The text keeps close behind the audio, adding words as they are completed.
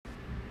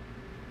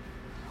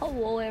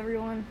Hello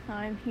everyone,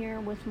 I'm here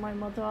with my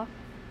mother.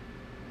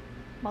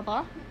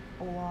 Mother?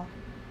 Hola.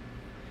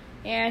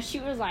 Yeah,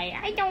 she was like,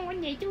 I don't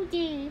want to do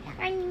this.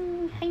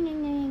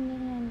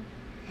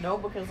 No,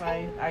 because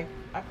I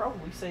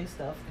probably say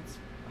stuff that's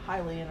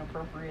highly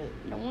inappropriate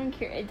No one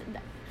cares.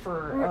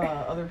 for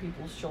other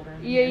people's children.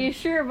 Yeah, you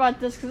sure about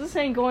this? Because this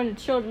ain't going to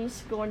children,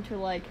 this is going to,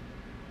 like,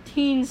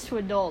 teens to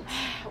adults.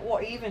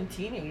 Well, even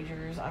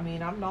teenagers. I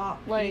mean, I'm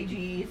not Like,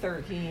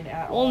 PG-13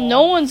 at all. Well,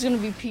 no one's going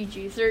to be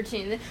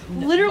PG-13.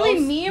 Literally,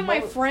 most- me and my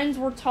most- friends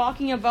were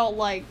talking about,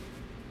 like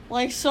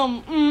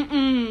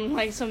some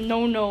like some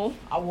no-no.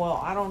 Well,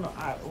 I don't know.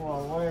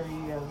 Whatever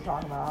you guys are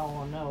talking about, I don't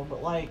want to know.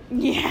 But, like,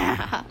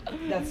 Yeah.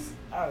 that's...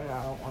 I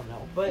don't want to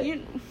know. But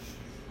You,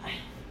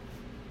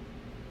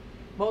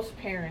 most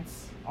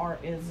parents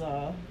aren't as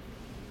well,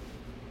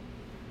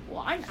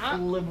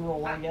 I'm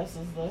liberal, I guess,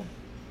 is the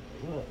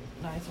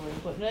nice way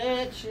of putting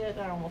it. Shit,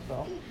 I almost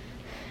fell.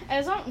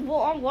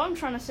 What I'm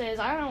trying to say is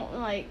I don't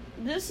like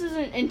this is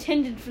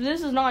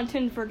not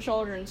intended for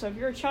children. So if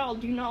you're a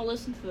child, do not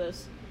listen to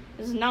this.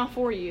 This is not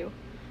for you,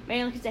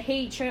 man. Because I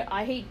hate kids.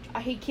 I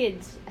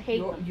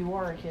hate them. You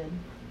are a kid.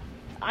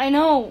 I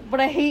know,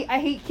 but I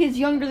hate kids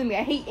younger than me.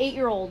 I hate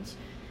 8-year-olds.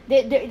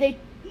 They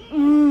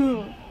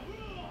To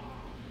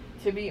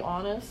be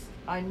honest,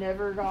 I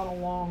never got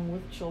along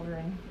with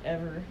children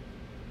ever.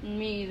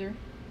 Me either.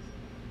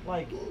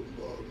 Like,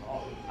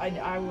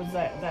 I was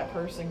that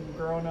person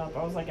growing up.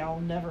 I was like, I'll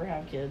never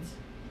have kids.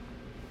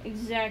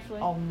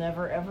 Exactly. I'll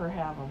never ever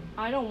have them.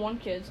 I don't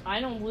want kids. I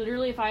don't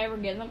literally if I ever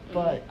get them.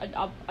 But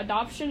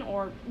adoption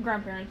or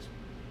grandparents.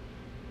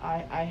 I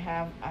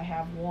have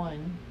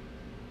one,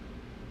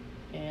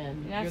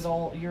 and That's-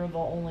 you're the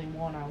only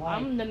one I like.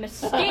 I'm the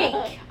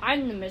mistake.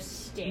 I'm the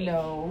mistake.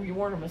 No, you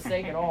weren't a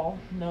mistake at all.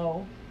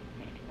 No.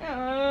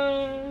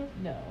 No.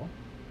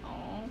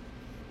 Oh,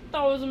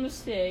 that was a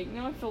mistake.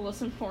 Now I feel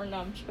less important.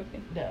 No, I'm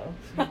joking. No.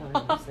 You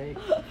weren't a mistake.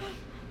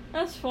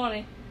 That's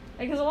funny.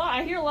 Because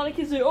I hear a lot of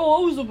kids say,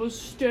 "Oh, it was a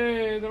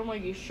mistake," and I'm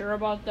like, "You sure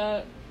about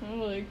that?" And I'm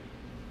like,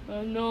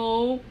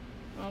 "No." And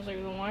I was like,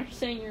 "Then why are you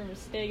saying you're a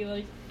mistake?" And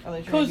like, Are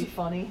they trying to be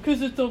funny?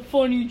 "Cause it's a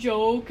funny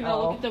joke." And I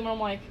look Oh. at them and I'm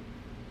like,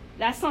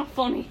 "That's not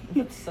funny."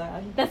 That's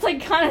sad. That's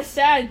like kind of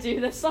sad,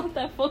 dude. That's not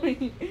that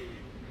funny.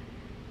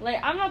 Like,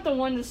 I'm not the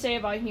one to say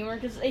about humor,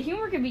 because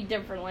humor can be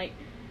different. Like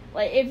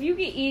if you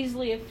get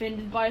easily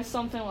offended by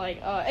something like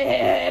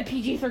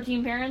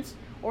PG-13 parents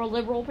or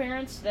liberal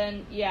parents,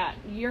 then yeah,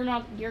 you're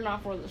not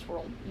for this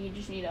world. You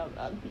just need a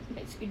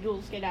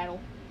skedaddle.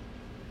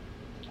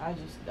 I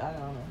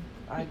don't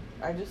know.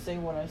 I just say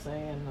what I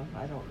say, and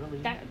I don't really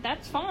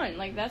That's fine.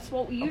 Like that's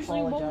what we usually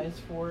apologize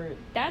for it.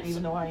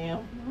 Even though I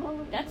am.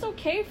 That's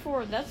okay.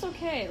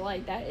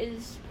 Like that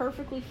is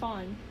perfectly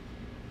fine.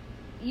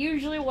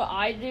 Usually what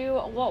I do,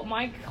 what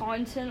my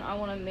content I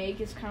want to make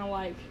is kind of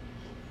like,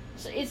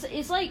 so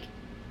it's like,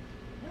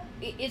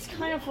 it's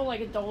kind of for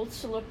like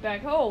adults to look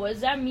back, oh, is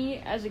that me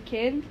as a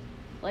kid?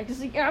 Like,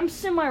 I'm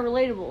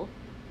semi-relatable.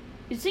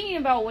 It's thinking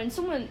about when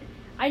someone,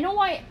 I know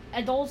why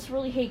adults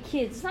really hate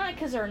kids. It's not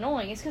because they're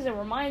annoying, it's because it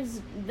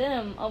reminds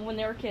them of when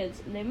they were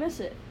kids and they miss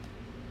it.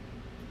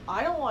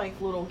 I don't like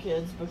little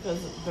kids because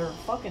they're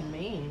fucking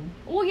mean.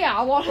 Well,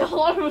 yeah, a lot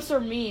of us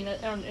are mean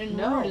and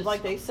No, rude.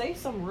 like they say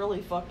some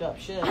really fucked up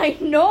shit. I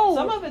know.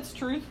 Some of it's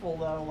truthful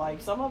though. Like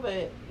some of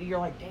it, you're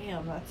like,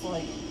 damn, that's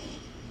like.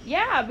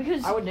 Yeah,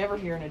 because I would never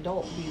hear an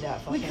adult be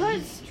that fucking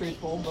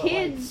truthful. But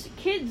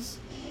kids,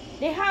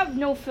 they have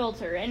no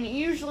filter, and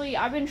usually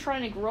I've been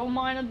trying to grow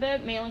mine a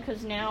bit, mainly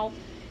because now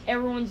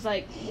everyone's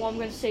like, well, I'm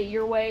going to say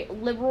your way,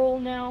 liberal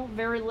now,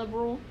 very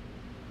liberal.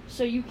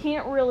 So you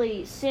can't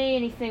really say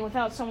anything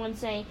without someone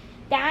saying,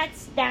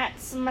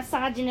 that's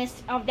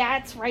misogynist, oh,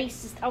 that's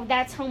racist, oh,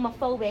 that's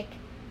homophobic.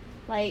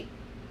 Like,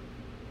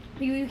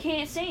 you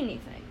can't say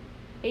anything.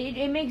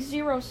 It makes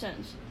zero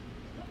sense.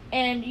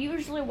 And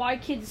usually why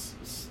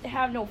kids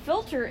have no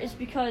filter is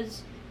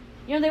because,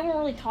 they weren't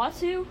really taught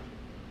to.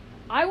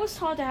 I was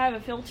taught to have a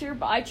filter,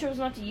 but I chose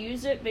not to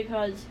use it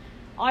because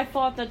I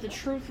thought that the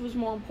truth was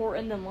more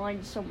important than lying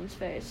to someone's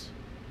face.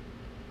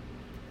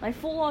 Like,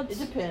 full on... It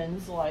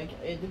depends. Like,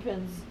 it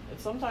depends.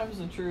 Sometimes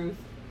the truth...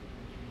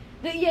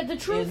 the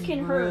truth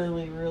can hurt.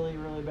 Really, really,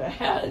 really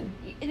bad.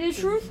 The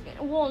truth...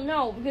 Well,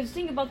 no, because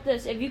think about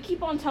this. If you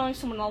keep on telling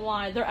someone a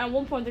lie, at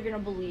one point they're going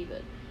to believe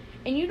it.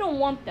 And you don't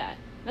want that.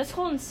 That's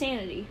called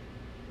insanity.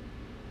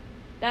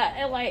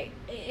 That, like,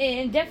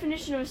 in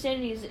definition of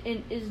insanity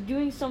is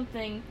doing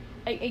something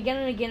again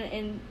and again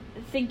and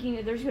thinking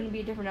that there's going to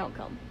be a different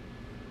outcome.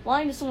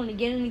 Lying to someone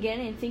again and again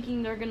and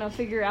thinking they're going to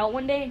figure it out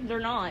one day, they're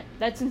not.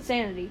 That's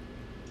insanity.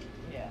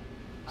 Yeah.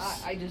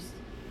 I just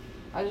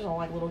don't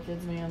like little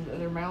kids, man.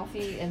 They're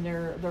mouthy and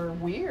they're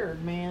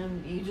weird,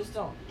 man. You just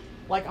don't...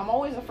 Like, I'm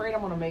always afraid I'm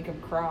going to make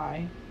them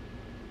cry.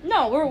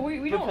 No,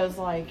 we don't. Because,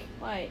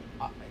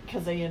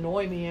 because they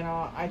annoy me and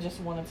I just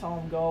want to tell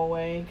them go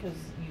away because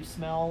you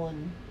smell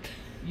and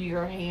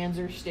your hands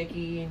are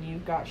sticky and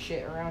you've got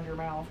shit around your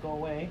mouth, go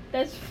away.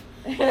 That's...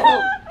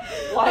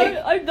 Like,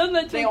 I've done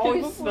that to they a kid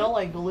always before. smell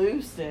like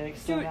glue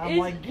sticks, Dude, and I'm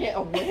like, get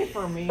away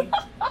from me.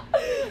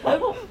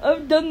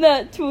 I've done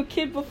that to a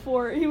kid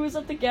before. He was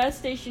at the gas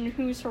station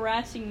who was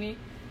harassing me.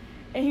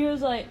 And he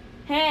was like,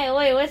 hey,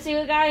 wait, let's see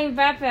what got in your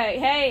backpack.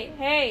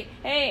 Hey.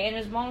 And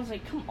his mom was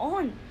like, come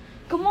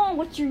on,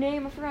 what's your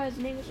name? I forgot his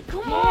name. He was like,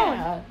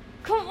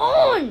 come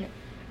on.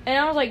 And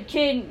I was like,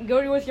 kid,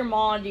 go with your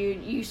mom,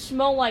 dude. You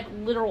smell like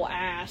literal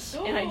ass.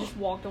 And I just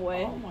walked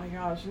away. Oh my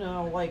gosh,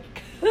 no. Like,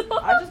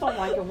 I just don't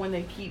like it when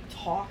they keep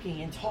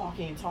talking.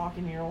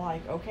 And you're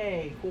like,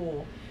 okay,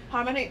 cool.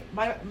 Hi,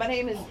 my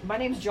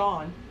name's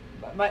John.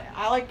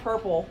 I like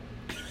purple.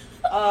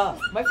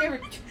 My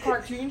favorite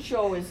cartoon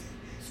show is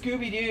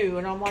Scooby-Doo.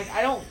 And I'm like,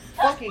 I don't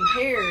fucking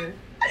care.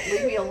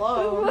 Leave me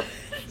alone.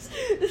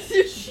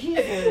 Jesus.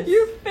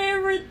 Your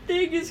favorite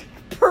thing is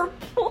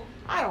purple.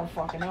 I don't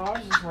fucking know. I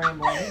was just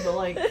rambling, but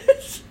like,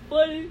 it's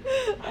funny.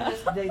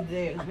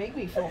 They make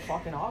me feel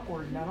fucking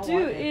awkward, and I don't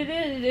Dude, like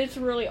it. It's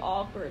really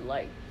awkward.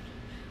 Like,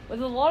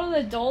 with a lot of the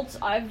adults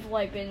I've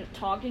like been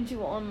talking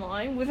to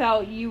online,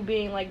 without you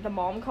being like the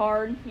mom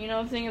card,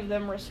 thing of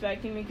them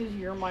respecting me because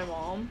you're my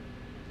mom.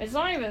 It's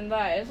not even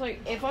that. It's like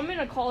if I'm in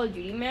a Call of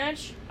Duty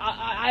match,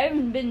 I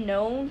haven't been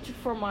known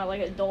for my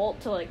like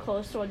adult to like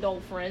close to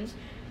adult friends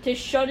to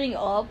shutting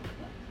up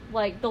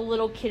like the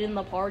little kid in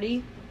the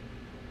party.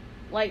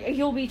 Like,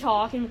 he'll be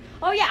talking,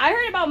 oh yeah, I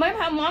heard about my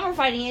mom were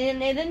fighting, and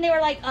then they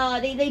were like,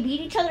 they beat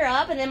each other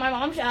up, and then my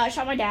mom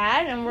shot my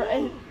dad,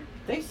 and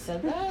They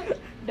said that?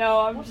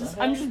 No, I'm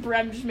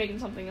just making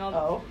something up.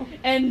 Oh.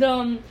 And,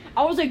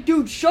 I was like,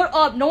 dude, shut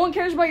up, no one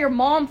cares about your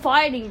mom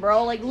fighting,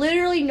 bro, like,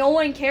 literally no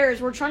one cares,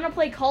 we're trying to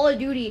play Call of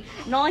Duty,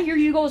 and all I hear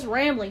you go is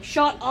rambling,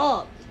 shut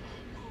up.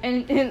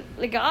 And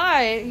the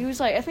guy, he was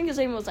like, I think his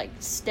name was like,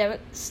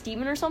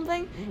 Steven or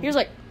something, He was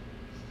like,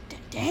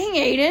 dang,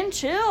 Aiden,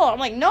 chill. I'm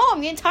like, no,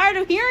 I'm getting tired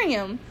of hearing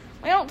him.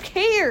 I don't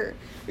care.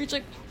 He's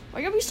like,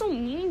 why you gotta be so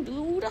mean,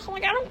 dude? I'm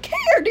like, I don't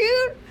care,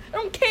 dude. I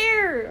don't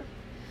care.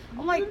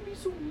 I'm like, be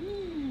so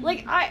mean.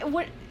 Like,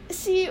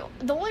 see,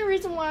 the only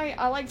reason why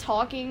I like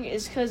talking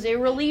is because it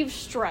relieves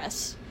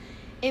stress.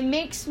 It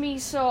makes me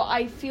so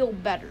I feel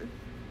better.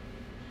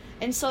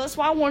 And so that's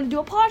why I want to do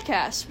a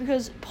podcast,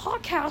 because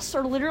podcasts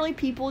are literally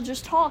people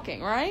just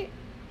talking, right?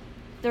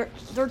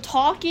 They're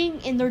talking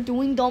and they're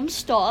doing dumb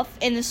stuff,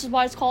 and this is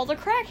why it's called the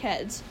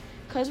crackheads,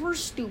 because we're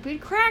stupid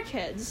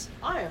crackheads.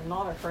 I am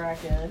not a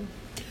crackhead.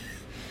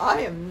 I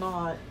am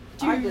not.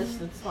 Dude. I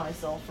distance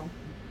myself from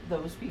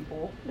those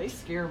people. They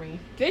scare me.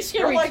 They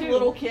scare They're me like too.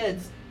 little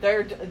kids.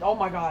 Oh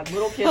my god,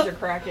 little kids are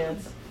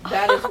crackheads.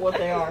 That is what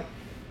they are.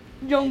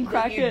 Young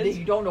crackheads.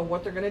 You don't know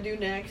what they're gonna do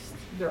next.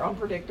 They're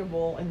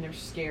unpredictable and they're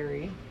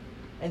scary.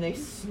 And they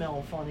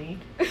smell funny.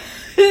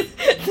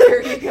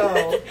 There you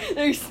go.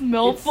 They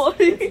smell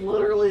funny. It's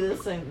literally the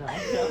same. No,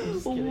 I'm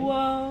just kidding.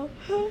 Wow.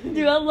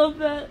 Dude, I love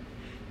that.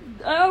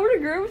 I would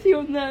agree with you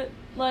on that.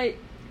 Like,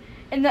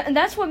 and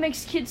that's what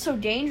makes kids so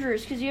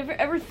dangerous, because you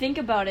ever think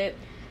about it,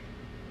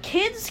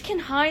 kids can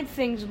hide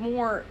things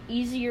more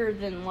easier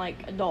than,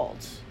 like,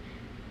 adults.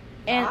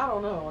 And I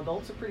don't know.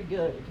 Adults are pretty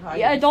good at hiding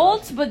yeah,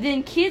 adults, stuff. but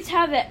then kids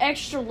have that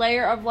extra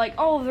layer of, like,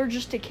 oh, they're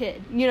just a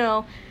kid,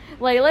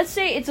 Like, let's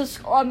say it's it's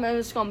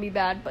gonna be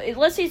bad, but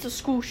let's say it's a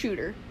school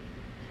shooter.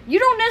 You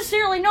don't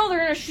necessarily know they're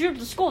gonna shoot up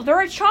the school.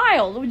 They're a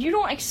child. You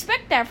don't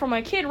expect that from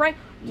a kid, right?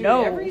 Dude,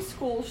 no. Every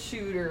school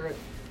shooter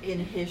in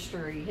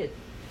history,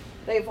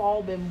 they've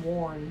all been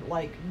warned,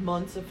 like,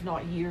 months, if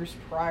not years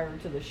prior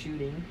to the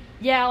shooting.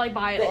 Yeah, like,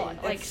 by,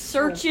 like,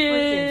 searches. So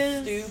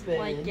freaking stupid.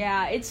 Like,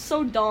 yeah, it's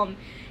so dumb.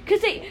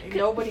 Cause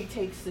nobody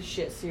takes the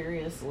shit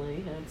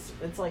seriously.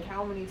 It's like,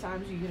 how many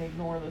times you can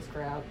ignore this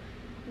crap?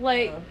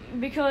 Like,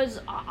 because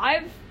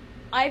I've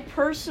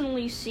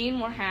personally seen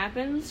what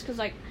happens, because,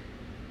 like,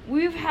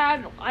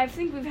 I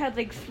think we've had,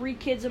 like, 3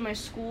 kids in my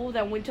school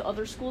that went to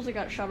other schools that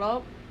got shut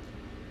up.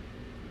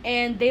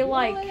 And they,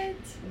 What? like,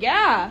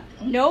 yeah,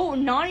 no,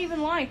 not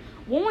even lying.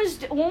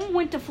 One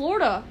went to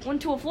Florida,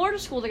 went to a Florida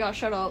school that got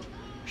shot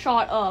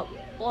up,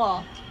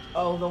 blah.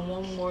 Oh, the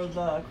one where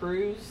the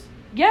cruise?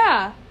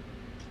 Yeah.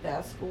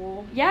 That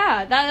school?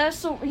 Yeah, that's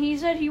so, he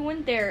said he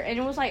went there, and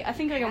it was, like, I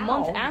think, like, a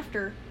month How?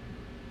 after.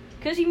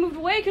 Because he moved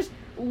away, because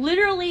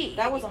literally...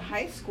 That was a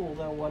high school,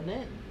 though, wasn't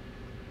it?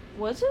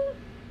 Was it?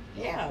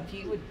 Yeah,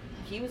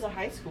 he was a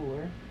high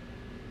schooler.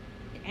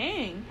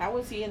 Dang. How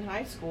was he in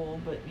high school,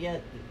 but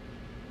yet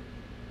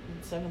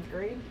in 7th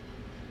grade?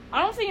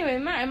 I don't think it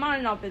might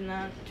have not been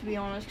that, to be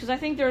honest, because I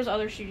think there's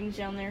other shootings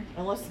down there.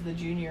 Unless the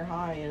junior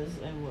high is,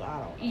 and I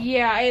don't know.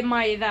 Yeah, it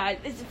might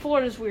that.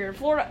 Florida's weird.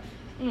 Florida...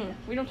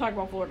 we don't talk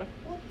about Florida.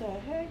 What the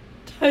heck?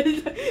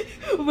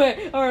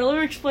 Wait, alright, let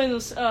me explain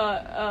this,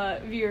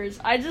 viewers.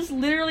 I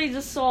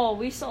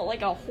we saw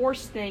like a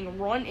horse thing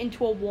run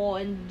into a wall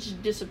and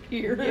just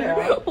disappear.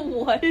 Yeah.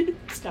 What?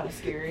 It's kind of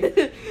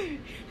scary.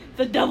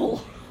 The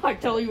devil. I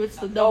tell you, it's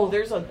the devil. Oh,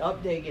 there's an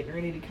update getting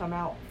ready to come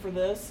out for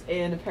this,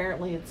 and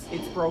apparently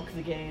it's broke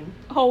the game.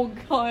 Oh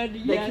god,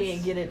 yes. They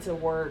can't get it to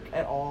work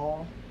at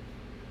all.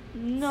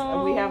 No.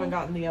 So we haven't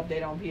gotten the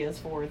update on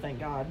PS4, thank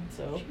God.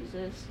 So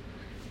Jesus.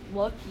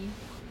 Lucky.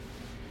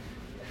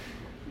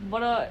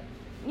 But,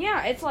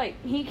 yeah, it's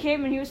like, he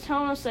came and he was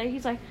telling us that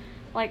he's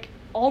like,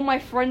 all my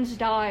friends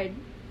died.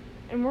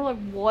 And we're like,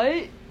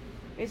 what?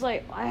 It's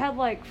like, I had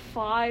like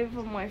 5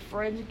 of my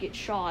friends get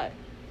shot,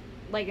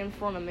 like, in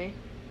front of me.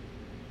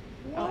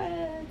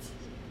 What?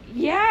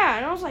 Yeah,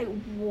 and I was like,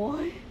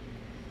 what?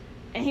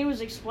 And he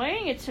was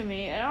explaining it to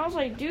me, and I was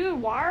like,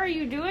 dude, why are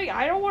you doing it?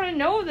 I don't want to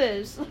know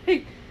this.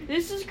 Like,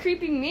 this is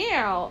creeping me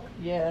out.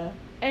 Yeah.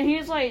 And he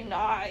was like,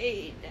 nah,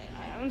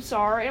 I'm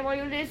sorry. I'm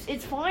like,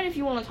 it's fine if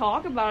you want to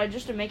talk about it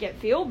just to make it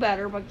feel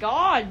better, but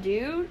God,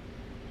 dude.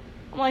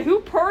 I'm like, who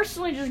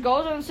personally just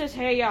goes on and says,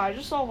 hey, yeah, I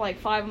just saw like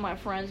 5 of my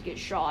friends get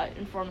shot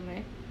in front of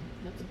me.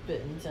 That's a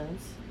bit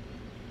intense.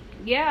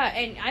 Yeah,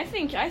 and I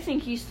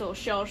think he's still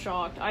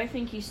shell-shocked. I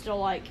think he's still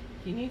like...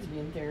 He needs to be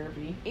in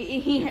therapy.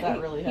 He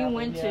happened, He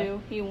went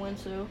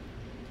to.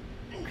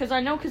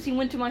 Because he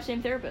went to my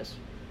same therapist,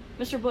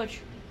 Mr. Butch.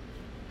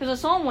 Because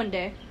I saw him one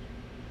day.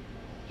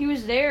 He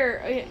was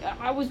there.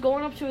 I was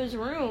going up to his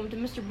room, to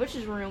Mr.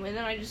 Butch's room, and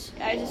then I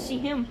just see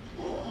him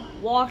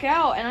walk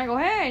out, and I go,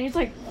 hey, and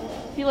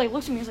he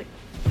looks at me, he's like,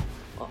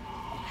 oh,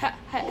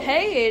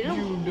 hey,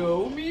 You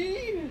know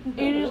me?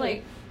 and he's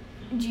like,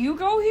 do you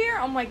go here?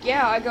 I'm like,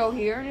 yeah, I go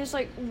here, and he's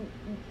like,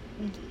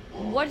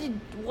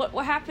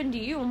 what happened to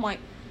you? I'm like,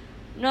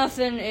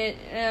 nothing,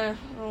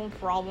 no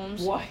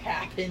problems. What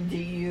happened to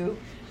you?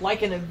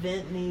 Like an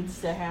event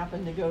needs to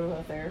happen to go to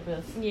a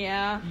therapist.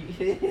 Yeah.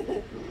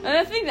 And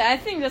I think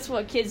that's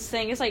what kids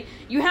think. It's like,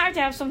 you have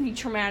to have something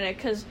traumatic,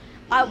 because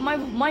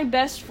my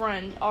best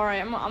friend,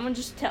 alright, I'm gonna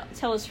just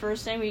tell his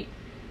first name,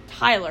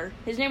 Tyler.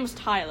 His name was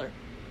Tyler.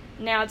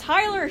 Now,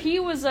 Tyler, he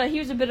was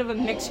a bit of a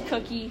mixed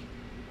cookie.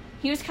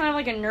 He was kind of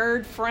like a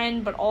nerd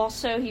friend, but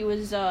also he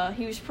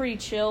was pretty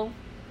chill.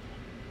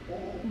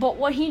 But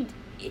what I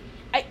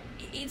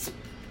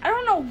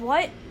don't know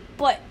what,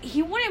 but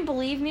he wouldn't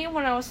believe me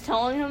when I was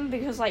telling him,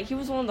 because like he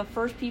was one of the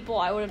first people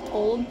I would have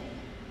told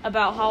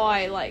about how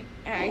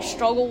I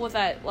struggle with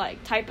that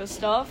like type of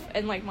stuff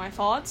and like my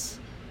thoughts.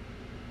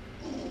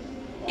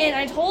 And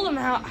I told him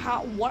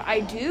how what I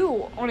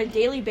do on a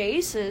daily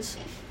basis,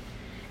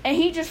 and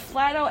he just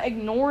flat out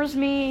ignores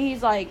me.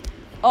 He's like,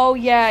 oh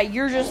yeah,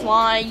 you're just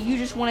lying, you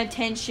just want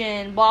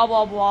attention, blah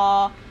blah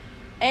blah.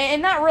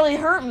 And that really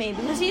hurt me,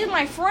 because he's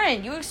my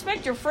friend. You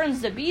expect your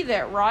friends to be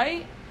there,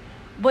 right?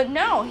 But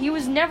no, he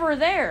was never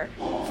there.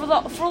 For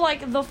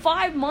like the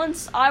 5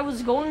 months I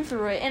was going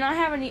through it, and I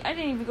didn't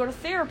even go to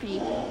therapy.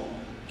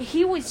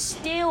 He was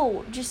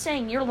still just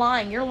saying, you're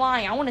lying.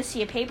 I want to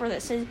see a paper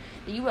that says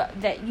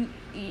that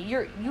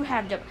you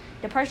have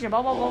depression,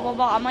 blah blah blah blah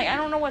blah. I'm like, I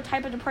don't know what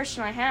type of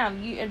depression I have.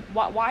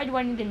 Why do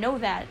I need to know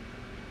that?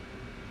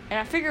 And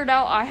I figured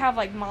out I have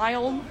like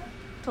mild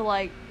to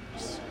like,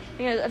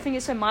 I think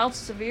it said mild to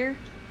severe.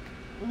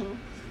 Mm-hmm.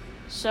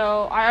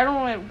 So I don't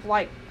want to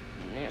like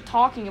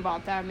talking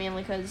about that,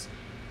 mainly because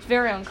it's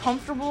very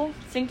uncomfortable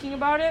thinking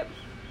about it.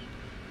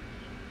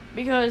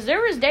 Because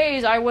there was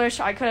days I wish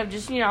I could have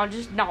just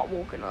not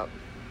woken up.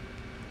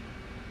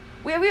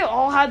 We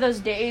all had those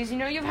days,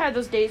 you've had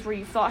those days where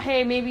you thought,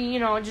 hey,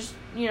 maybe, I just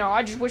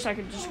wish I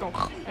could just go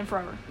and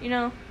forever,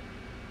 Not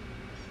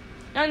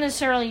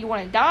necessarily you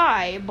want to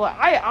die, but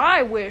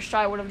I wished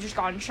I would have just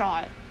gotten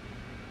shot.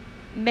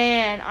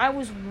 Man, I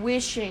was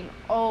wishing,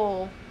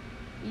 oh,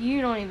 you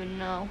don't even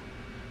know.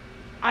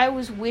 I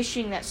was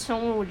wishing that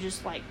someone would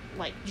just,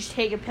 just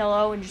take a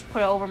pillow and just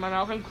put it over my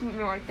mouth and keep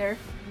me right there.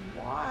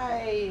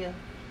 Why?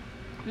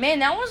 Man,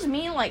 that was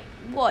me,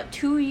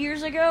 2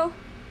 years ago?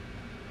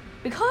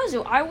 Because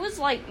I was,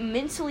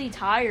 mentally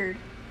tired.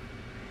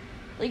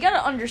 You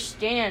gotta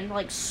understand,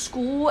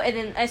 school, and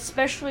then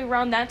especially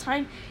around that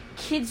time,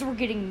 kids were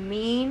getting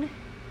mean.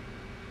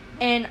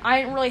 And I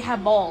didn't really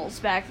have balls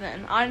back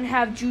then. I didn't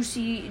have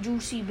juicy,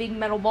 big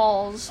metal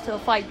balls to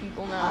fight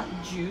people now.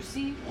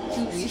 Juicy?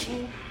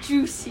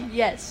 Juicy,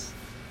 yes.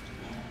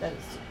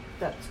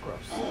 That's gross.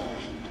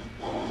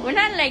 We're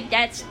not like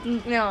that.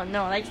 No,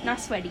 that's not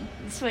sweaty.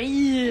 It's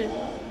sweaty.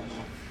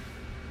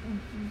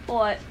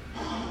 But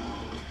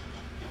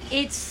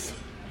it's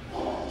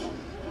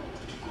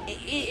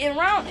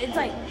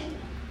like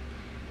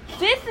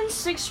 5th and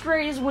 6th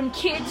grade is when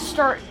kids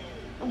start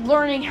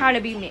learning how to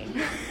be mean.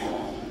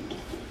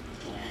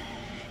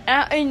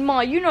 And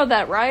Ma, you know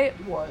that, right?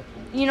 What?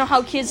 You know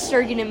how kids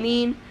start getting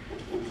mean,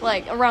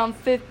 around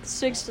 5th,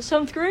 6th, to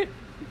 7th grade?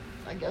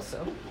 I guess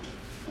so.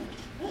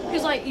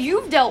 Because,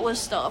 you've dealt with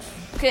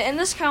stuff. Okay, and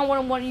this kind of what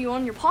I want you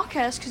on your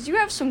podcast, because you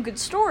have some good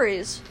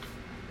stories.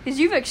 Because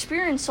you've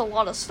experienced a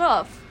lot of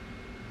stuff.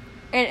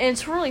 And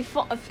it's really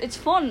fun. It's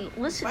fun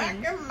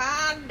listening. Back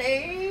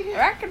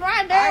in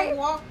my day, I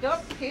walked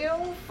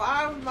uphill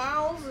 5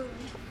 miles and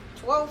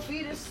 12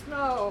 feet of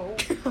snow.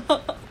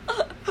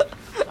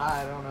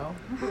 I don't know.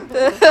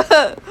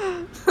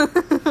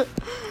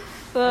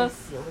 That's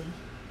silly.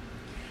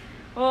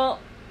 Well,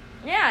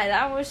 yeah,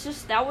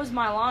 that was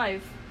my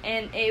life.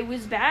 And it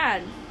was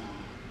bad.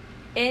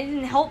 It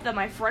didn't help that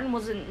my friend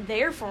wasn't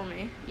there for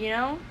me,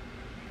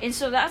 And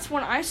so that's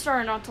when I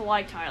started not to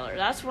like Tyler.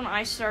 That's when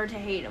I started to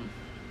hate him.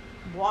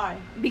 Why?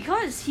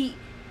 Because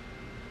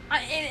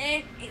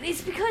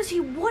it's because he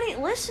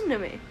wouldn't listen to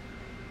me.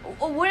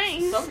 Wouldn't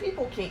you? Some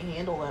people can't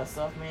handle that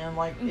stuff, man.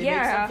 It makes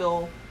Yeah. them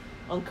feel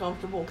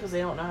uncomfortable because they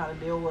don't know how to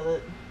deal with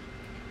it.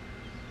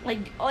 But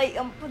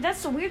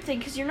that's the weird thing,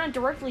 because you're not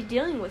directly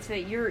dealing with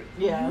it. You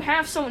Yeah.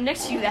 have someone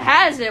next to you that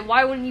has it.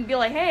 Why wouldn't you be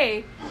like,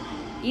 hey,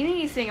 you need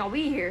anything, I'll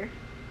be here.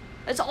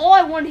 That's all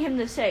I wanted him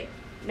to say.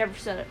 Never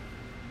said it.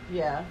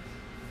 Yeah.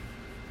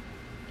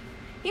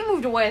 He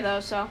moved away, though,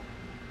 so.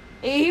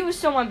 He was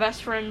still my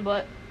best friend,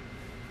 but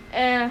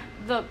around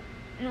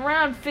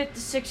 5th to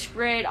 6th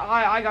grade,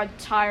 I got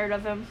tired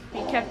of him.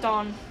 He kept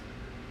on.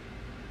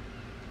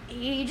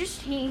 He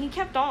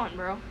kept on,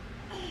 bro.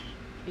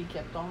 He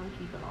kept on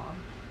keeping on.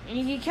 And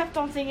he kept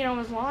on thinking I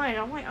was lying.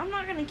 I'm like, I'm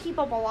not going to keep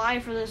up a lie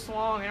for this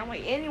long. And I'm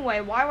like,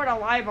 anyway, why would I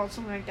lie about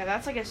something like that?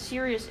 That's like a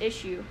serious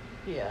issue.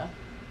 Yeah.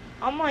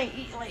 I'm like,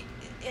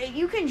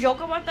 you can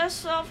joke about that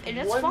stuff, and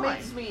it's what fine. What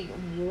makes me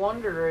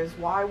wonder is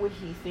why would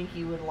he think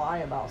you would lie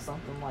about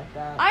something like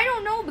that? I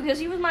don't know, because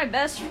he was my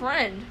best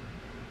friend.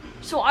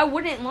 So I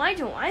wouldn't lie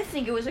to him. I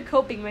think it was a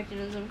coping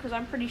mechanism, because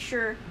I'm pretty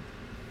sure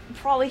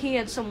probably he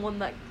had someone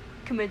that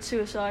committed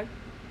suicide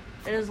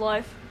in his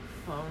life.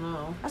 Oh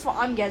no. That's what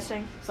I'm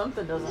guessing.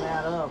 Something doesn't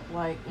add up.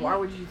 Like, why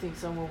would you think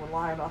someone would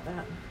lie about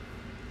that?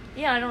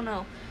 Yeah, I don't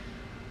know.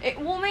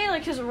 Mainly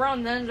because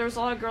around then there was a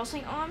lot of girls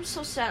saying, "Oh, I'm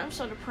so sad, I'm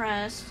so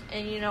depressed,"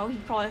 and he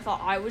probably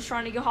thought I was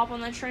trying to go hop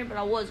on that train, but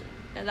I wasn't,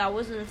 and that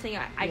wasn't the thing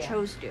I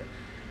chose to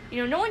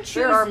do. No one chooses.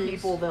 There are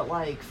people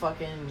that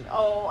fucking,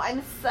 oh,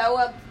 I'm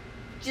so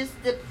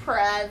just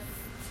depressed.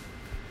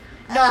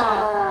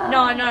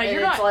 No, and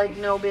you're it's not.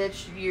 No,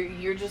 bitch,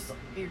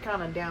 you're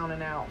kind of down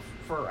and out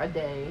for a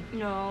day.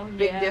 No,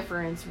 big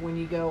difference when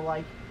you go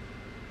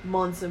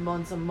months and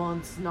months and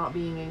months not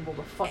being able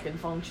to fucking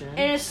function.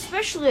 And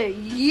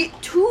especially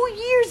 2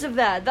 years of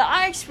that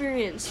I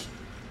experienced.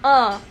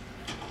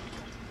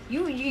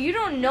 You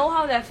don't know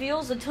how that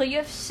feels until you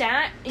have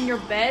sat in your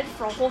bed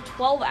for a whole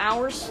 12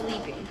 hours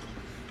sleeping.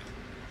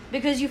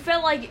 Because you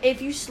felt like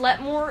if you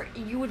slept more,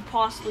 you would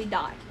possibly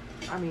die.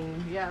 I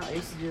mean, yeah, I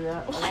used to do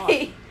that a lot.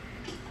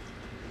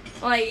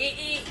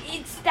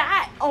 It's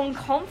that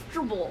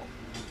uncomfortable.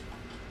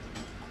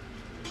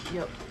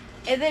 Yep.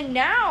 And then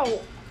now,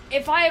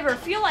 if I ever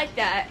feel like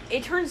that,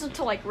 it turns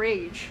into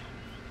rage.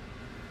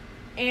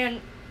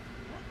 And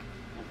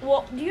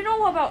well, do you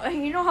know how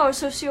a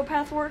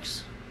sociopath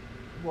works?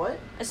 What?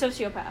 A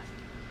sociopath.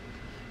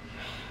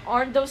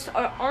 Aren't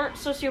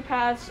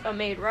sociopaths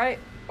made, right?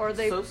 Or are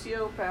they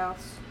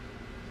sociopaths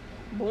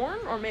born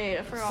or made?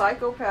 I forgot.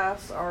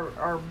 Psychopaths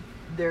are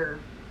they're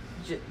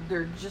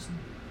just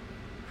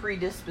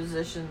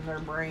predisposition. Their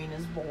brain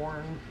is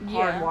born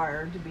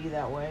hardwired to be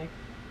that way.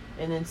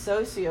 And then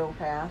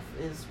sociopath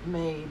is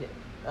made.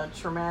 A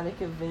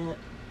traumatic event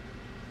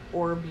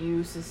or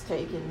abuse has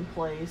taken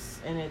place,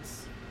 and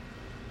it's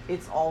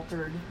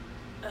altered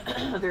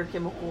their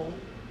chemical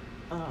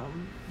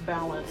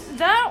balance.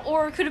 That,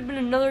 or it could have been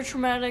another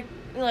traumatic.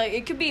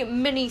 It could be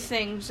many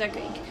things.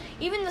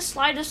 Even the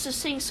slightest of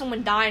seeing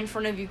someone die in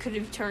front of you could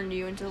have turned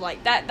you into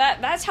that.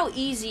 That's how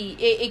easy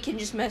it can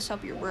just mess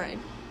up your brain.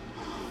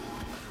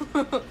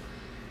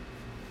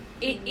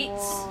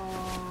 It's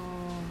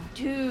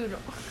dude.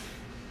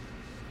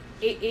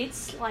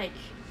 It's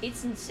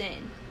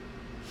insane.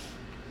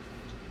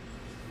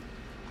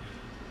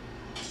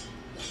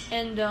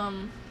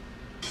 And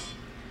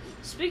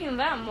speaking of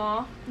that,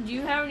 Ma, do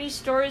you have any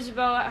stories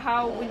about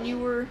how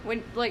the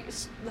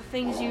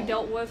things you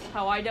dealt with,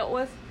 how I dealt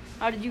with?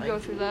 How did you go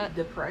through that?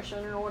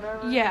 Depression or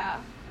whatever? Yeah.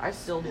 I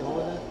still deal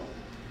with it.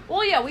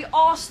 Well, yeah, we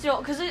all still,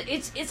 because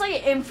it's like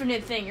an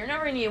infinite thing. You're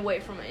never going to get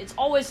away from it. It's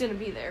always going to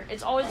be there.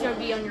 It's always going to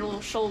be on your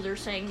little shoulder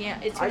saying, yeah,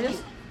 it's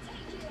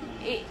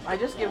I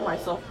just give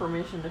myself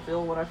permission to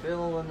feel what I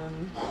feel, and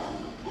then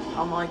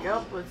I'm like,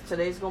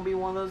 today's gonna be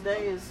one of those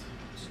days.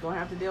 Just gonna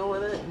have to deal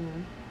with it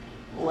and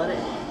let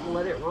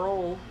it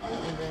roll,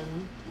 and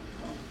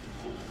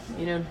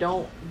then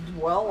don't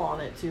dwell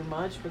on it too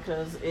much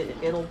because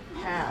it'll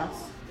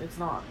pass. It's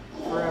not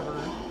forever.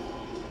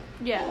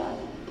 Yeah.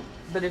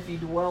 But if you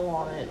dwell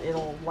on it,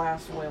 it'll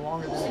last way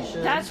longer than it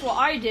should. That's what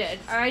I did.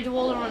 I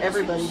dwelled on it.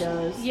 Everybody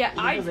does. Yeah,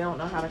 because they don't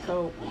know how to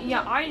cope.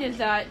 Yeah, I did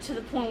that to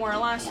the point where it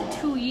lasted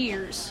 2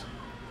 years.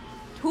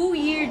 2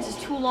 years is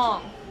too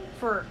long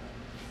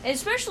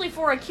especially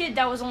for a kid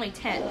that was only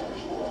 10. Yeah.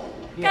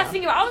 Gotta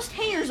think about it. I was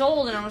 10 years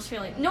old and I was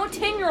feeling. No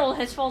 10-year-old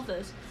has felt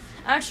this.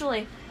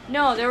 Actually,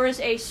 no, there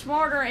was a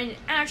smarter and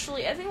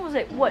actually, I think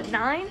it was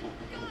 9?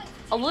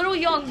 A little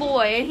young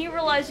boy, and he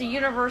realized the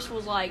universe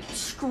was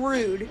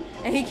screwed,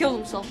 and he killed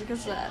himself because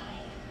of that.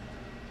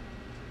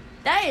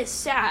 That is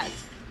sad.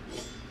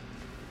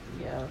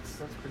 Yeah,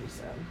 that's pretty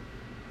sad.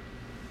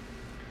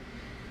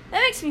 That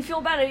makes me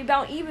feel bad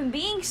about even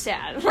being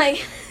sad.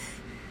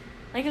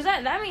 Because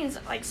that means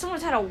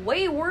someone's had a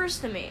way worse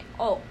than me.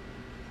 Oh.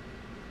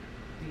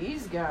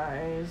 These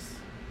guys.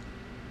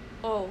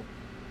 Oh,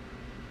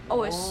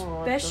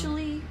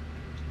 especially,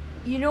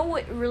 you know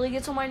what really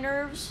gets on my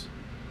nerves?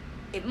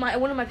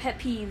 One of my pet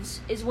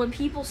peeves is when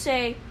people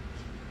say,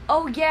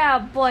 "Oh yeah,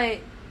 but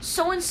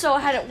so-and-so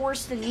had it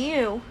worse than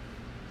you.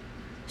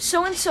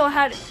 So-and-so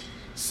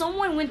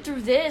someone went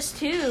through this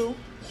too."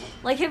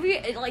 Have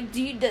you,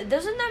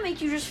 doesn't that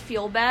make you just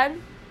feel bad?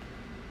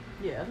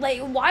 Yeah. Like,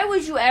 why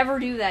would you ever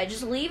do that?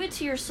 Just leave it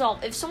to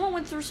yourself. If someone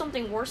went through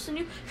something worse than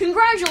you,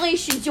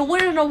 congratulations, you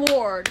win an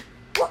award.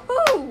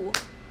 Woohoo!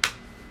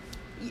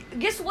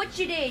 Guess what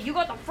you did? You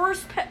got the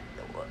first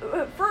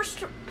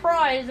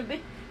prize of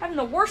having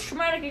the worst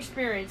traumatic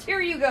experience.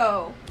 Here you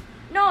go.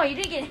 No, you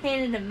didn't get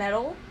handed a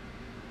medal.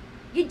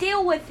 You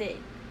deal with it.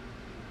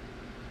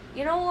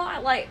 You know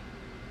what? Like,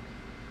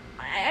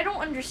 I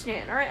don't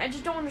understand, alright? I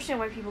just don't understand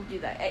why people do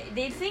that.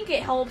 They think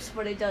it helps,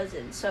 but it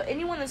doesn't. So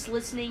anyone that's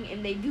listening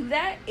and they do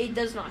that, it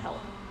does not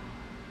help.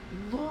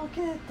 Look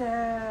at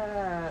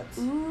that.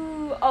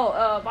 Ooh.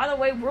 By the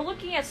way, we're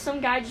looking at some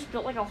guy just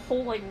built like a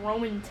whole, like,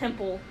 Roman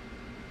temple.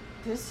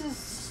 This is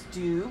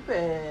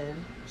stupid.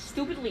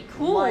 Stupidly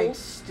cool. Like,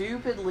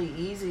 stupidly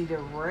easy to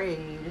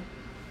raid.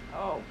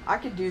 Oh. I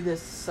could do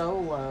this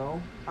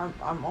solo.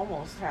 I'm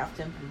almost half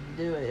tempted to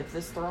do it. If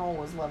this thrall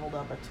was leveled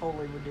up, I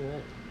totally would do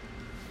it.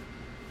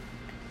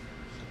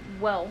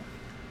 Well,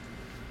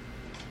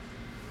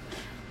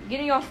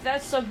 getting off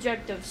that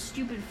subject of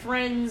stupid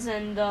friends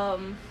and,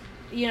 dumb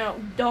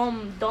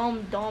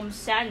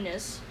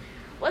sadness,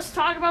 let's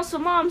talk about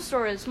some mom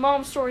stories.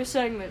 Mom story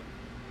segment.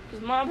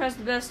 Because Mom has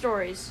the best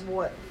stories.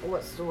 What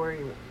story?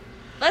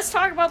 Let's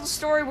talk about the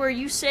story where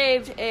you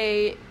saved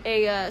a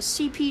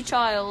CP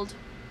child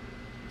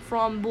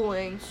from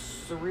bullying.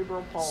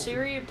 Cerebral palsy.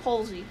 Cerebral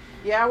palsy.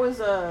 Yeah, I was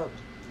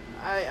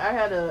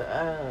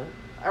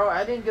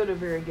I didn't go to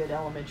very good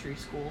elementary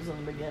schools in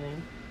the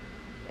beginning,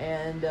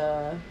 and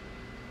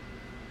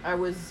I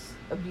was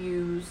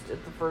abused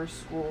at the first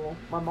school.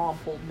 My mom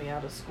pulled me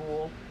out of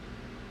school.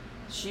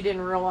 She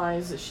didn't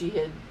realize that she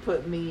had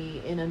put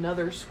me in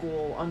another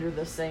school under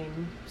the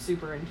same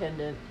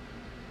superintendent,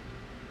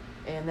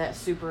 and that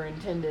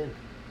superintendent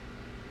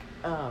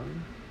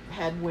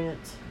had went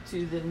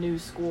to the new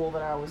school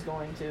that I was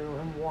going to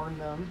and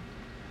warned them,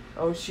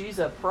 oh, she's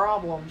a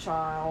problem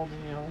child,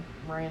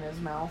 ran his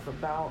mouth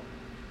about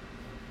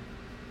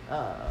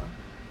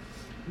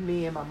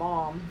me and my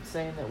mom,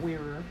 saying that we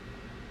were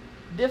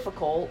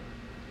difficult,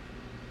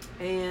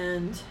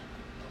 and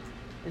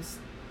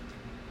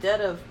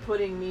instead of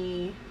putting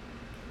me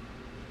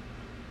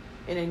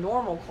in a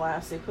normal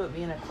class, they put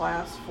me in a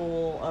class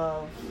full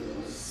of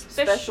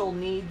special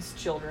needs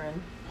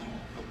children.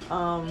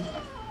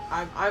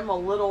 I'm a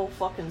little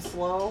fucking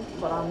slow,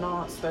 but I'm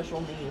not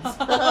special needs.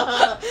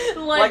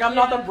 like I'm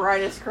not the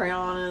brightest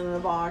crayon in the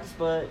box,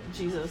 but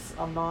Jesus,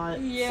 I'm not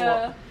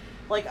slow.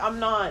 Like,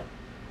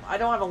 I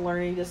don't have a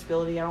learning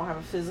disability. I don't have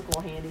a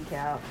physical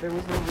handicap. There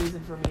was no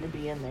reason for me to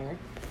be in there.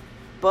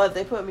 But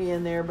they put me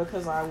in there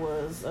because I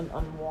was an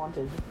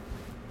unwanted.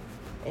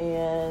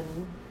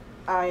 And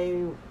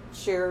I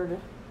shared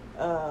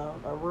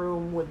a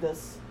room with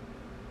this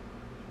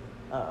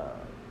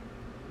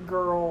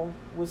girl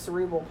with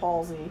cerebral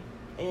palsy.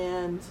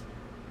 And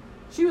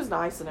she was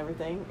nice and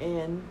everything.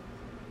 And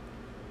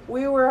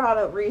we were out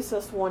at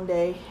recess one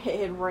day. It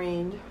had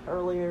rained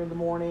earlier in the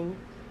morning.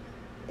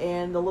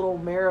 And the little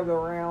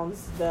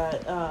merry-go-rounds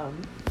that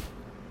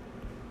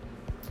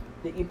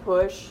you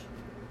push,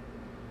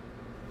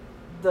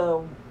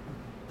 the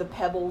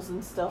pebbles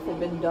and stuff had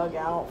been dug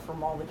out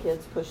from all the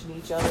kids pushing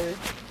each other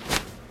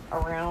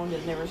around,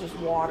 and there was just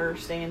water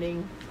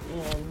standing,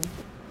 and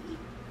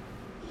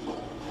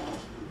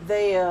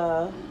they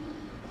I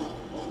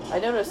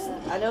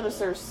noticed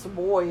there's some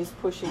boys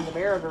pushing the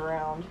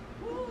merry-go-round,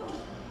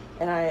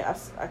 and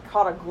I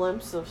caught a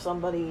glimpse of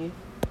somebody.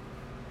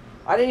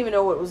 I didn't even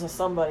know it was a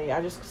somebody.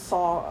 I just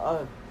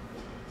saw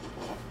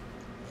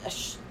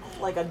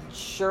like a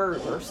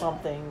shirt or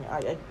something.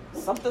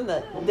 Something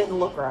that didn't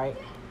look right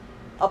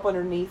up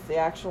underneath the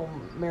actual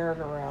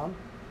merry-go-round.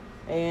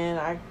 And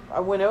I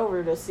went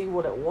over to see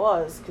what it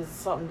was because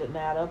something didn't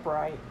add up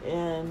right.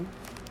 And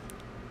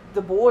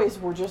the boys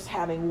were just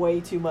having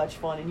way too much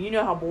fun. And you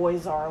know how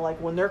boys are.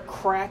 Like, when they're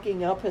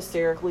cracking up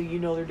hysterically, you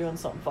know they're doing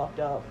something fucked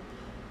up.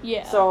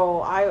 Yeah. So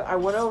I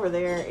went over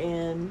there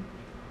and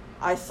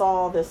I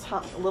saw this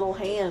little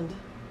hand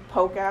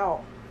poke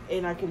out,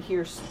 and I could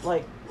hear,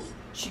 like,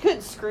 she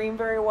couldn't scream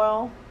very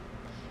well.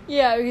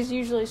 Yeah, because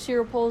usually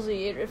cerebral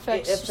palsy, it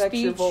affects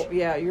speech.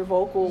 Your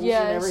vocals and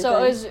everything.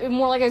 So it was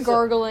more like a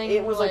gargling.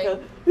 It was like a,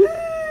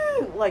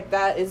 like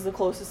that is the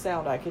closest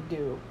sound I could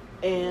do.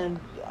 And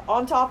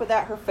on top of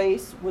that, her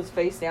face was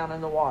face down in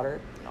the water.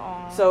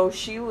 Aww. So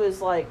she was,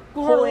 like,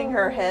 pulling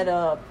her head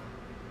up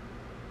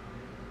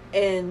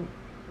and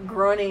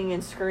grunting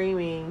and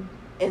screaming,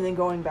 and then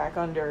going back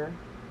under,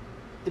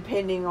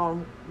 depending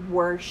on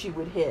where she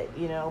would hit,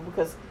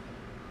 because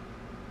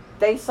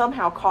they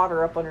somehow caught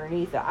her up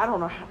underneath it. I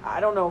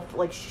don't know if,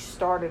 like, she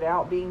started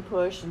out being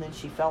pushed and then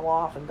she fell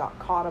off and got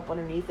caught up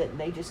underneath it, and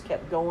they just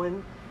kept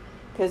going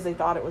because they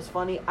thought it was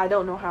funny. I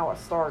don't know how it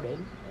started.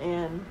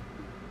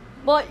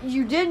 But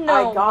you did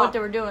know what they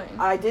were doing.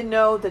 I did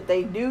know that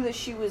they knew that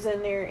she was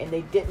in there, and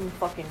they didn't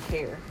fucking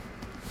care.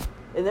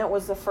 And that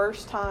was the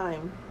first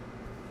time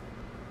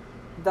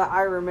that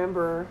I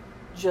remember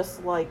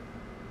just, like,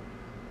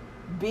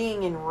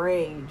 being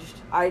enraged.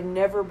 I'd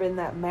never been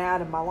that mad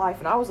in my life,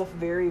 and I was a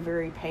very,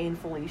 very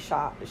painfully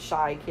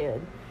shy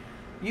kid.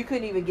 You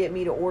couldn't even get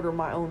me to order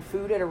my own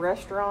food at a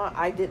restaurant.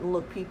 I didn't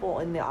look people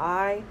in the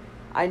eye.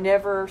 I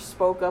never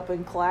spoke up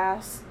in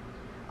class.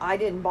 I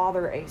didn't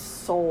bother a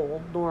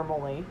soul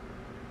normally.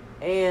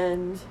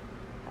 And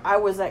I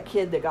was that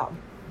kid that got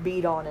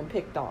beat on and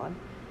picked on.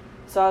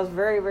 So I was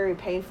very, very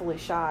painfully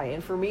shy.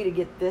 And for me to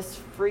get this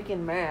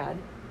freaking mad,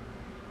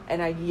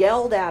 and I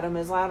yelled at him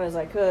as loud as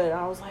I could.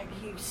 I was like,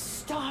 "You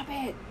stop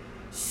it.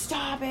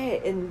 Stop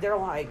it." And they're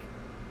like,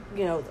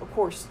 you know, of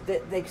course,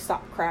 they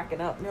stopped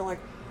cracking up. And they're like,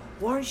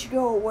 "Why don't you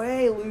go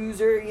away,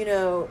 loser?" You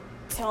know,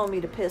 telling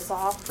me to piss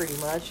off pretty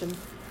much. And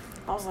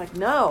I was like,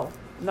 "No,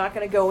 I'm not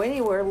going to go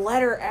anywhere.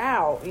 Let her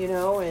out," you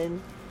know. And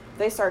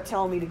they start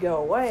telling me to go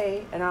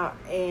away. And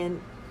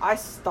I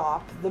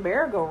stop the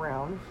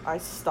merry-go-round. I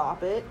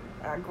stop it.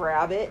 I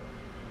grab it.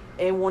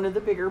 And one of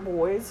the bigger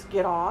boys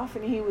get off.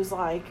 And he was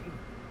like,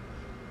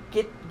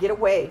 get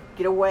away.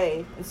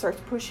 And starts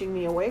pushing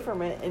me away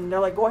from it. And they're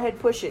like, "Go ahead,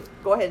 push it.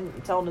 Go ahead,"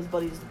 and telling his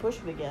buddies to push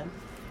it again.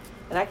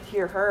 And I could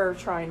hear her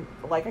trying,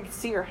 like I could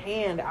see her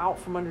hand out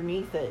from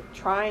underneath it,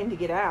 trying to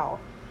get out.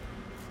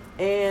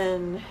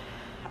 And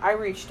I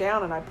reach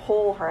down and I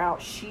pull her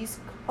out. She's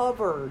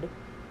covered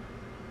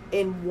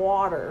in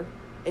water,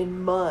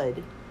 in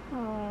mud.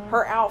 Aww.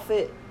 Her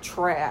outfit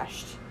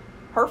trashed.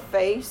 Her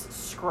face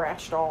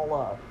scratched all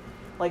up.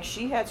 Like,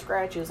 she had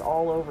scratches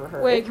all over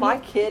her. Wait, if my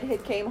kid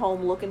had came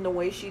home looking the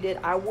way she did,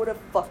 I would have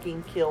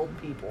fucking killed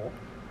people.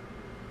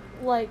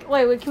 Like,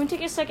 wait, can we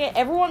take a second?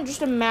 Everyone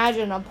just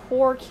imagine a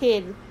poor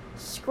kid,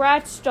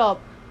 scratched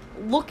up,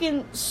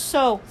 looking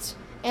soaked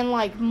in,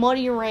 like,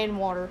 muddy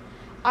rainwater.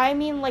 I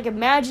mean, like,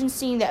 imagine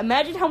seeing that.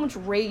 Imagine how much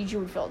rage you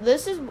would feel.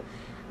 This is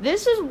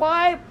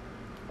why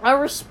I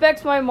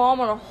respect my mom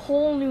on a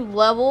whole new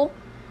level,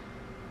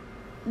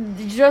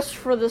 just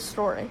for this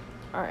story.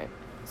 Alright.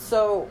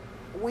 So,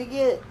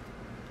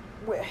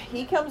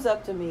 he comes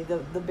up to me,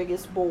 the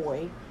biggest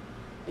boy.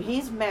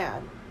 He's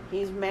mad.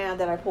 He's mad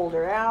that I pulled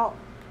her out.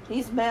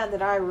 He's mad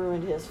that I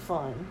ruined his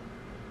fun.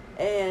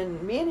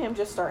 And me and him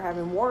just start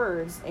having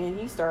words, and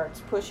he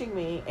starts pushing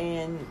me,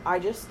 and I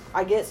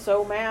get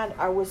so mad.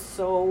 I was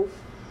so,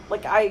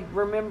 like, I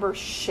remember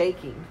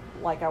shaking.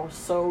 Like, I was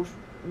so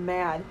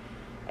mad.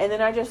 And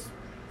then I just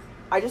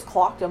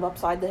clocked him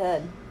upside the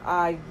head.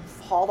 I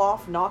hauled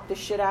off, knocked the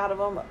shit out of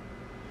him,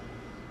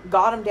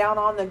 got him down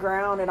on the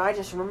ground, and I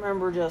just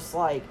remember just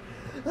like,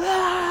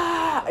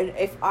 ah! And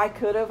if I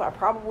could have, I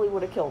probably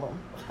would have killed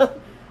him.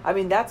 I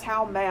mean, that's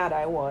how mad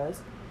I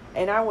was.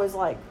 And I was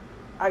like,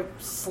 I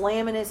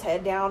slamming his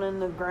head down in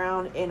the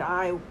ground, and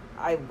I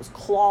was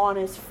clawing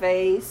his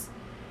face,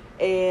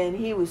 and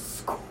he was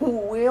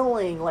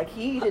squealing like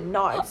he did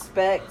not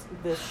expect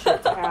this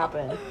shit to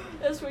happen.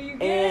 That's what you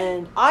get.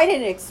 And I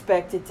didn't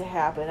expect it to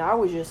happen. I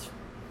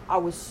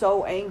was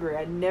so angry.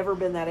 I'd never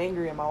been that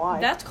angry in my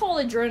life. That's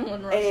called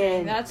adrenaline rushing.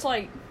 And that's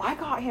like, I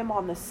got him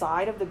on the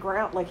side of the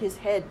ground, like his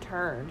head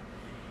turned,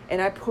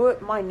 and I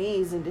put my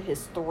knees into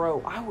his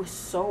throat. I was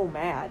so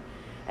mad.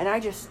 And I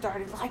just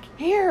started like,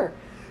 "Here,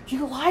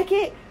 you like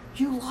it?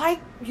 You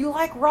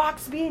like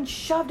rocks being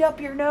shoved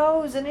up your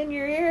nose and in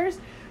your ears?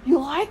 You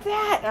like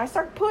that?" And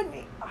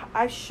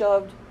I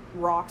shoved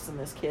rocks in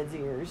this kid's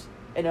ears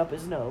and up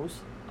his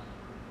nose.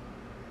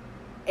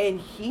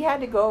 And he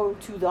had to go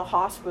to the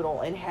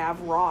hospital and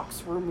have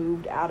rocks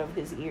removed out of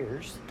his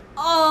ears.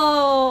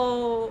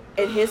 oh.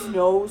 And his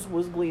nose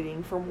was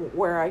bleeding from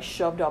where I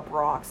shoved up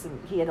rocks, and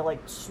he had to,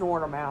 like,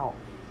 snort them out.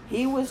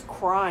 He was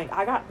crying.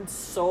 I got in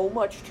so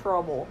much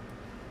trouble.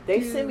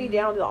 They sent me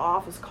down to the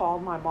office,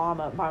 called my mom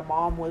up. My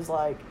mom was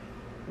like,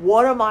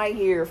 "What am I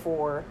here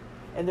for?"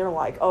 And they're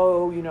like,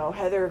 "Oh, you know,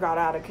 Heather got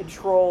out of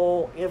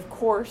control." And of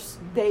course,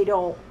 they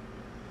don't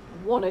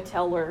want to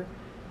tell her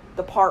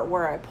the part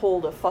where I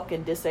pulled a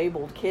fucking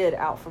disabled kid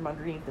out from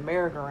underneath the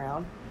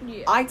merry-go-round.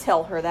 Yeah. I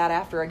tell her that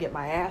after I get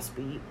my ass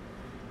beat.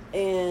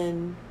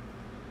 And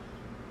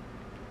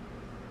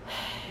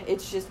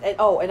it's just,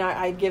 and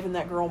I'd given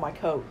that girl my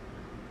coat.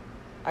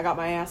 I got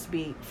my ass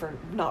beat for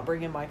not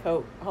bringing my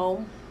coat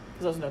home,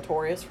 because I was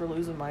notorious for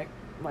losing my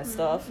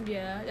stuff.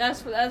 Yeah,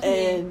 that's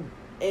and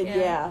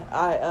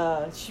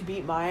me. She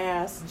beat my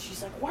ass, and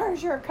she's like,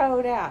 "Where's your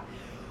coat at?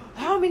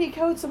 How many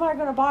coats am I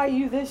going to buy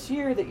you this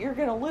year that you're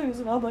going to lose?"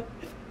 And I'm like,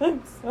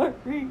 "I'm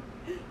sorry.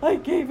 I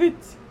gave it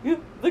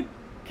to the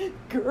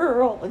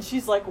girl." And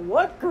she's like,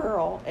 "What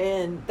girl?"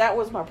 And that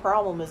was my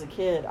problem as a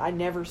kid. I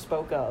never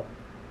spoke up.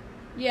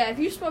 Yeah, if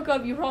you spoke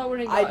up, you probably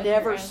wouldn't. I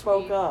never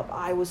spoke up.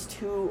 I was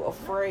too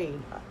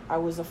afraid. I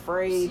was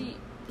afraid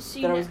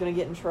that I was going to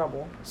get in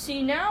trouble.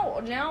 See,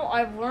 now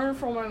I've learned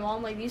from my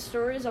mom, like, these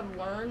stories I've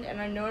learned, and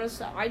I noticed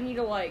that I need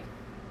to, like,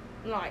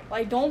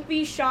 don't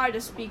be shy to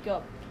speak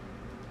up.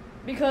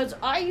 Because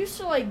I used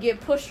to, like,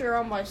 get pushed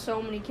around by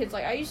so many kids.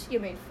 Like, I used to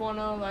get made fun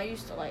of. I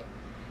used to, like,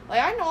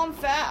 I know I'm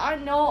fat. I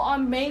know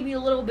I'm maybe a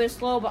little bit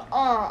slow, but,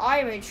 I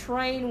am a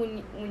train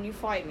when you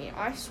fight me.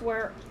 I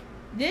swear.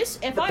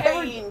 If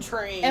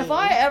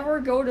I ever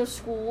go to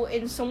school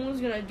and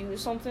someone's gonna do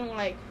something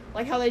like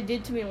how they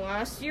did to me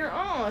last year,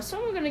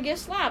 someone's gonna get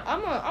slapped.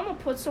 I'm gonna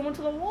put someone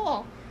to the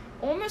wall.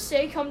 Or I'm gonna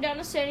say, come down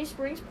to Sandy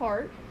Springs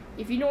Park.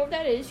 If you know what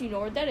that is, you know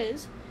what that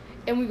is.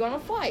 And we're gonna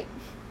fight.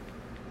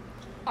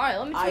 Alright,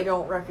 let me I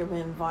don't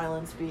recommend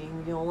violence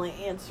being the only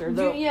answer,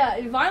 though.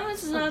 Yeah,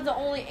 violence is not the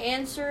only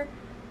answer,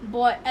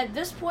 but at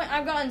this point,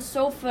 I've gotten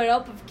so fed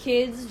up of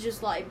kids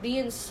just, like,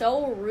 being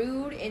so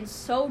rude and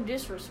so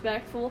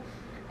disrespectful.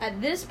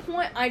 At this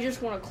point, I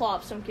just want to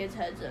clop some kids'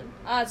 heads in.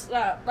 That's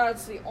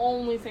the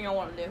only thing I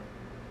want to do.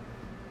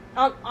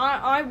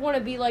 I want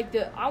to be like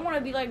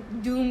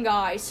Doom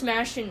guy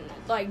smashing,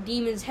 like,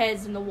 demons'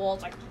 heads in the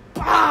walls, like,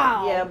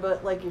 pow! Yeah,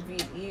 but, like, if you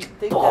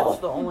think that's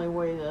the only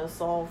way to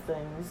solve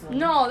things...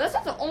 No, that's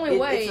not the only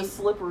way. It's a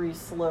slippery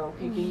slope.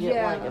 You can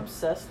get, like,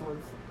 obsessed with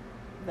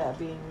that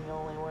being the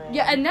only way.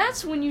 Yeah, and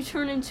that's when you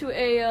turn into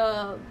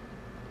an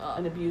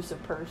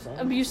abusive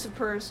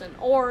person.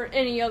 Or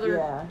any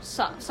other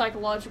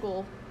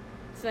psychological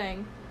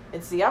thing.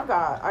 And see, I've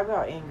got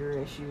anger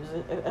issues,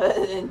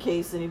 in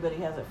case anybody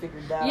hasn't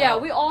figured that out. Yeah,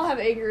 we all have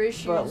anger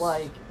issues. But,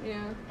 like...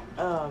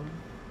 Yeah.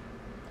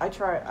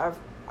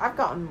 I've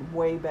gotten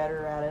way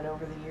better at it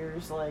over the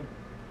years, like...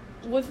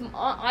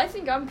 I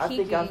think I'm peaking. I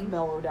think I've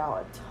mellowed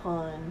out a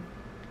ton.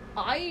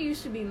 I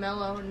used to be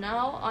mellow,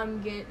 now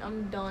I'm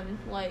done,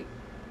 like...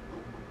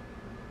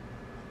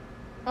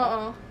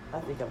 I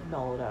think I've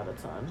mellowed out a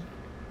ton.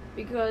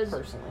 Because...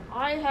 Personally.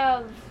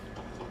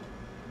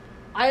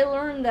 I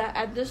learned that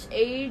at this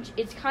age,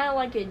 it's kind of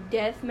like a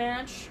death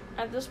match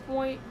at this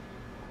point.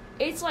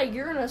 It's like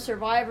you're going to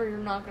survive or you're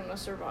not going to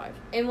survive.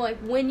 And, like,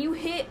 when you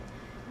hit...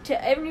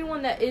 To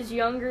everyone that is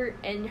younger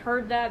and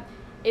heard that,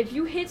 if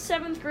you hit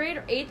 7th grade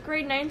or 8th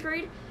grade, 9th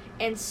grade,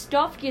 and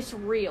stuff gets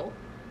real.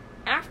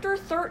 After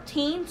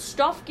 13,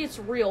 stuff gets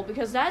real,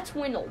 because that's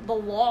when the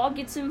law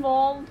gets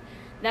involved.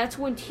 That's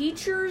when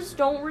teachers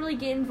don't really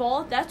get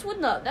involved. That's when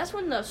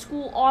the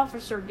school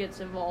officer gets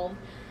involved.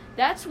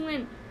 That's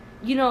when,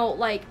 you know,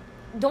 like,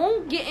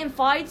 don't get in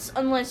fights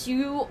unless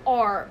you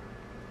are,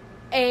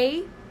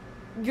 A,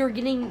 you're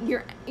getting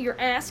your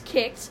ass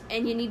kicked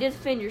and you need to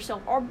defend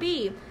yourself, or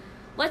B,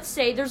 let's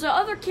say there's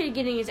another kid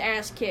getting his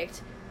ass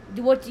kicked.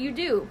 What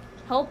do?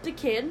 Help the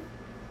kid,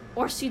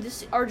 or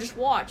or just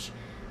watch.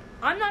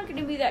 I'm not going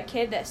to be that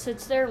kid that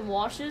sits there and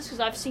watches,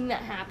 because I've seen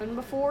that happen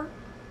before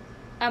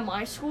at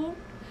my school.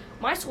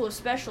 My school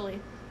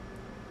especially.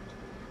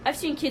 I've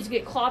seen kids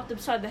get clopped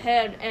upside the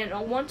head, and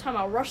one time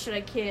I rushed at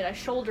a kid, I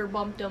shoulder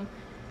bumped him,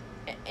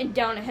 and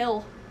down a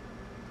hill.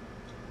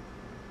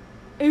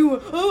 And he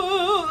went,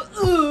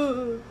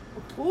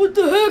 what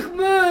the heck,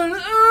 man?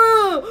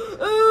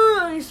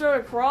 And he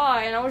started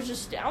crying. I was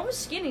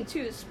skinny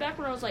too. This is back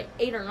when I was like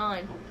 8 or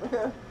 9.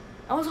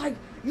 I was like,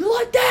 you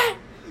like that?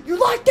 You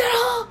like that,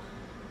 huh?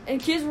 And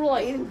kids were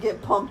like... They didn't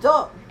get pumped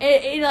up.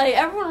 And like,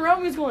 everyone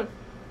around me was going...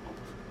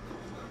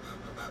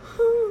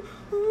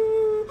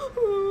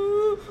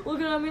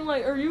 looking at me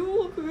like, are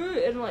you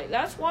okay? And like,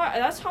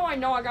 that's how I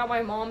know I got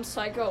my mom's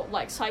psycho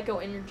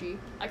energy.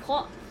 I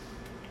call...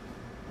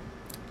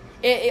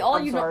 all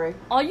you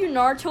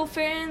Naruto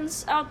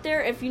fans out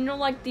there, if you know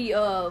like the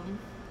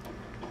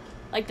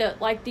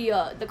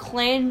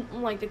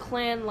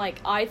clan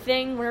eye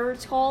thing, whatever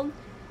it's called,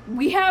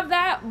 we have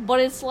that,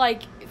 but it's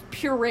like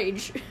pure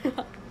rage.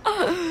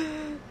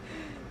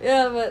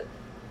 Yeah, but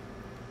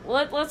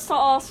let's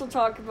also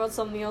talk about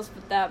something else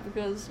but that,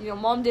 because you know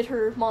Mom did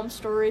her mom's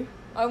story.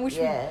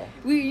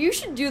 You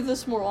should do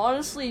this more.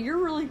 Honestly, you're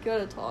really good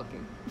at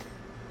talking.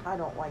 I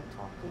don't like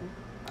talking.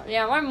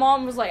 Yeah, my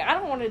mom was like, I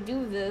don't want to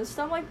do this.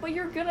 And I'm like, but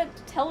you're good at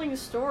telling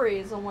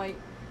stories. I'm like,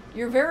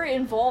 you're a very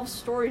involved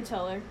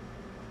storyteller.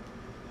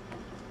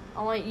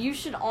 I'm like, you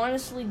should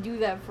honestly do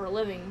that for a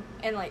living.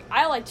 And like,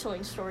 I like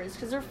telling stories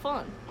because they're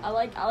fun. I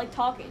like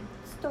talking.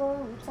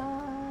 Story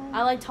time.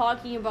 I like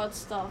talking about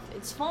stuff.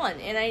 It's fun.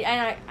 And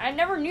I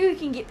never knew you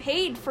can get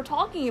paid for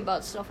talking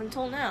about stuff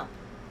until now.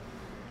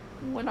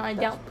 When I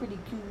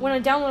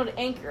downloaded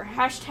Anchor,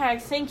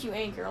 #thank you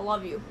Anchor, I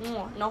love you.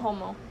 No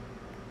homo.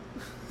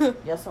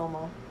 Yes,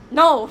 homo.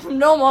 No,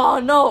 ma,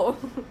 no.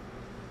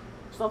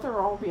 There's nothing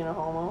wrong with being a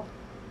homo.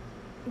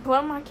 But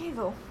I'm not gay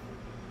though.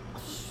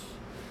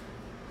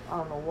 I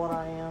don't know what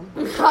I am.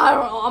 I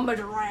don't know. I'm a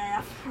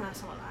giraffe.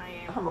 That's what I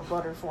am. I'm a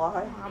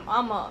butterfly.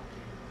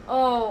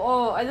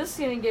 This is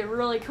gonna get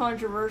really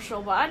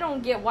controversial, but I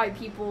don't get why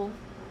people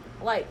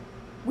like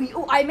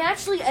I'm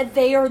actually a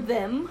they or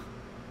them.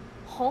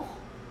 Huh?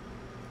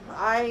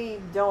 I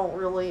don't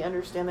really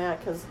understand that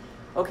because,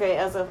 okay,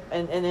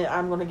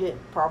 I'm gonna get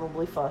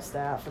probably fussed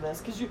at for this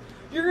because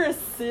you're a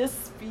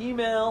cis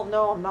female.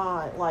 No, I'm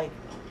not. Like,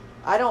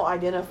 I don't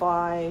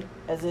identify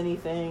as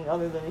anything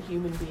other than a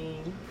human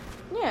being.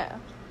 Yeah.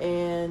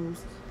 And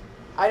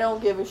I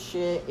don't give a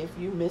shit if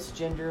you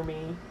misgender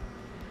me.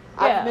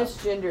 Yeah. I've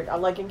misgendered.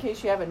 Like, in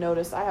case you haven't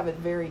noticed, I have a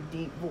very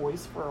deep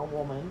voice for a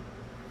woman.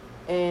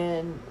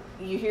 And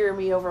you hear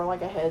me over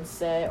like a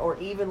headset, or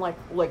even like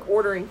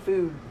ordering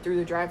food through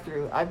the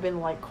drive-thru. I've been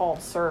like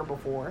called sir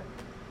before.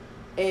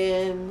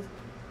 And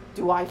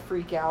do I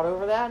freak out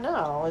over that?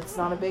 No, it's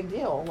not a big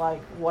deal.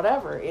 Like,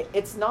 whatever.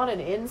 It's not an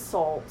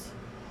insult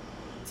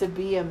to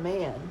be a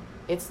man.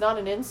 It's not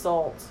an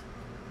insult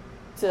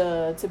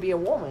to be a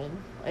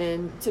woman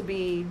and to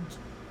be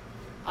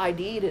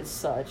ID'd as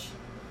such.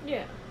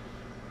 Yeah.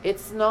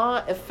 It's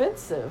not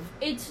offensive.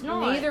 It's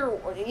not.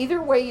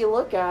 Either way you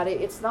look at it,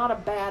 it's not a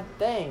bad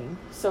thing.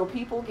 So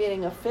people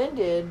getting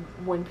offended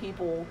when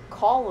people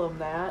call them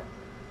that,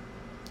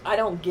 I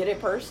don't get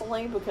it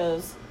personally,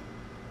 because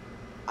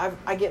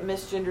I get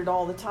misgendered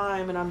all the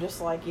time, and I'm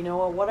just like, you know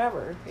what,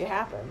 whatever, it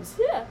happens.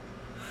 Yeah.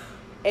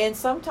 And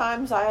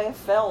sometimes I have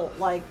felt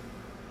like,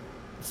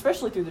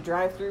 especially through the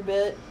drive-through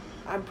bit,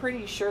 I'm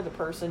pretty sure the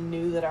person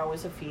knew that I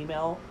was a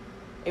female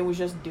and was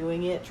just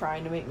doing it,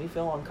 trying to make me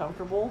feel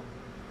uncomfortable.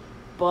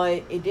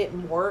 But it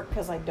didn't work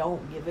because I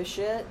don't give a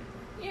shit.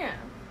 Yeah.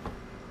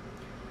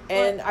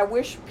 And I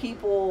wish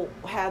people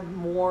had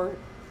more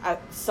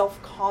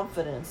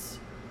self-confidence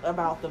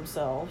about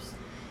themselves.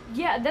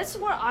 Yeah, that's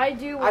what I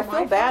do. I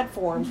feel bad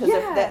for them,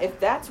 because if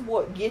that's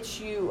what gets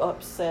you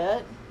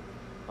upset,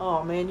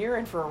 oh man, you're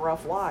in for a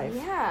rough life.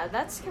 Yeah,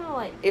 that's kind of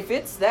like... If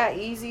it's that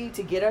easy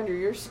to get under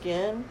your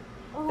skin,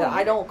 that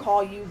I don't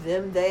call you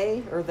them,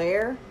 they, or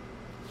their,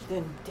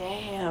 then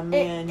damn,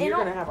 man, you're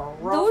going to have a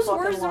rough those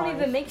fucking words life. don't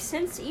even make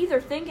sense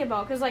either, thinking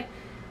about, because, like,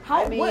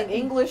 how... I mean,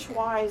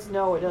 English-wise,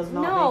 no, it does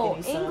not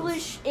make any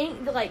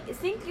sense. Like,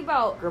 think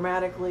about...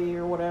 Grammatically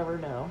or whatever,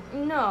 no.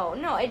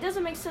 No, it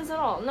doesn't make sense at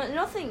all. None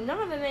of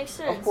it makes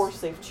sense. Of course,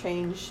 they've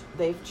changed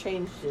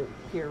it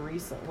here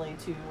recently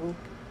to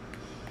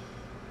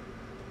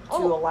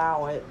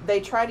allow it.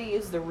 They try to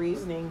use the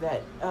reasoning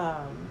that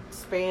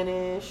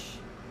Spanish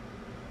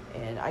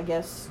and I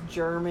guess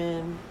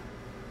German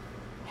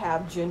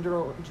have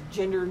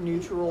gender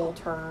neutral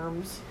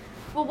terms.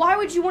 Well, why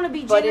would you want to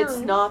be But it's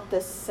not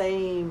the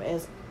same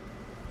as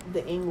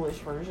the English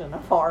version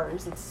of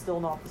ours. It's still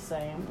not the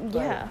same.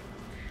 Yeah.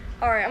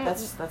 All right.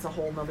 That's a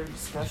whole nother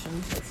discussion.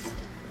 It's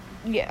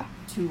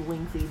too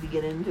lengthy to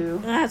get into.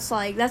 That's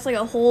like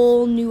a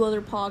whole new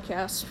other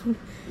podcast.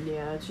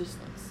 Yeah, it's just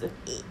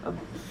a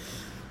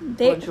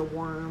bunch of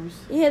worms.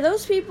 Yeah,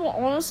 those people,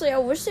 honestly, I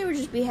wish they would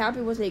just be happy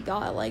with what they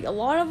got. Like, a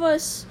lot of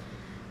us,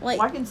 like...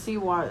 Well, I can see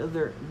why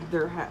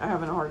they're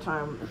having a hard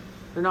time.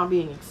 They're not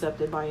being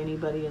accepted by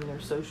anybody in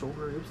their social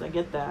groups. I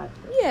get that.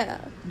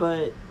 Yeah.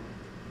 But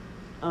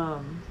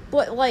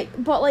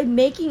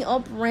making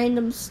up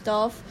random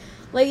stuff.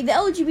 Like, the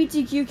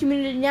LGBTQ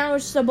community now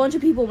is just a bunch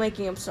of people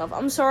making up stuff.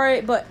 I'm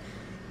sorry, but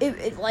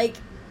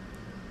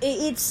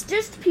it's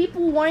just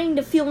people wanting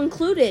to feel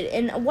included.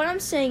 And what I'm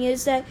saying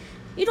is that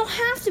you don't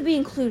have to be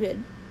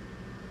included.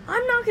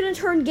 I'm not going to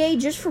turn gay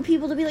just for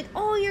people to be like,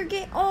 oh, you're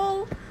gay.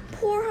 Oh,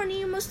 poor honey,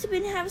 you must have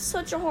been having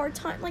such a hard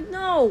time. Like,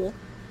 no.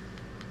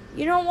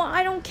 You know what?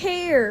 I don't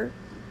care.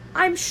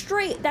 I'm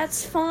straight.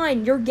 That's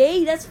fine. You're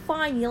gay. That's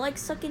fine. You like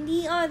sucking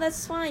D? Oh,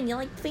 that's fine. You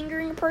like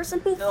fingering a person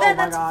who fed?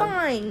 That's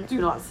fine. Do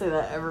not say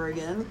that ever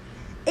again.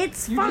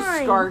 It's fine. You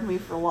just scarred me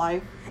for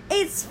life.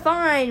 It's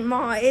fine,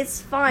 Ma.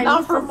 It's fine.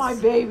 Not for my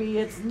baby.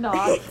 It's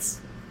not. It's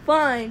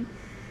fine.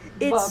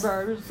 It's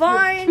Bubbers,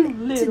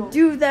 fine to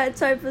do that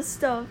type of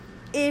stuff.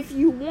 If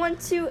you want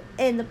to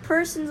and the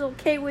person's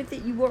okay with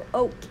it, you are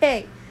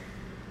okay.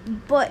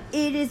 But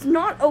it is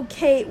not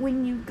okay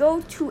when you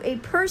go to a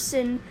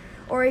person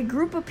or a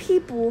group of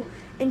people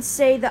and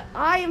say that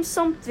I am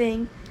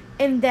something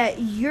and that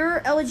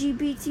your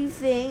LGBT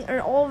thing and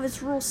all of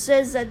its rules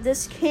says that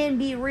this can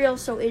be real,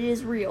 so it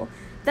is real.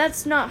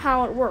 That's not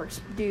how it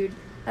works, dude.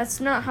 That's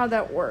not how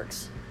that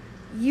works.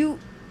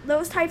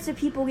 Those types of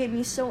people get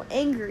me so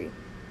angry.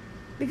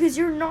 Because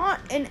you're not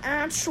an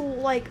actual,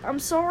 like, I'm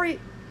sorry,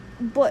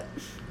 but,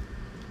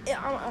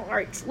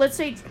 alright, let's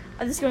say,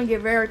 this is going to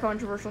get very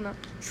controversial now,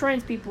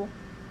 trans people.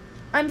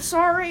 I'm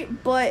sorry,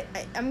 but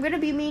I'm going to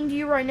be mean to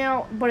you right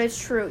now, but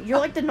it's true. You're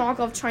like the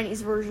knockoff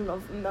Chinese version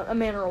of a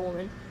man or a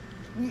woman.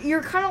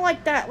 You're kind of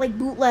like that, like,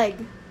 bootleg.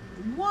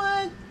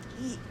 What?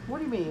 What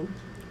do you mean?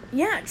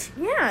 Yeah,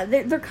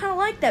 they're kind of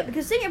like that,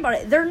 because think about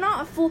it, they're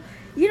not full,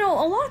 a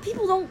lot of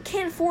people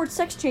can't afford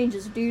sex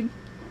changes, dude.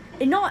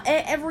 And not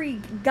every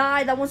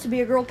guy that wants to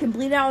be a girl can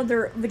bleed out of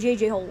their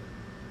vajayjay hole.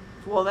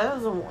 Well,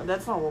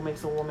 that's not what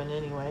makes a woman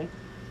anyway.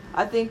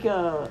 I think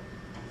the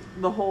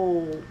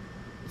whole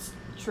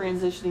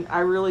transitioning,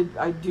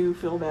 I do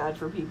feel bad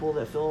for people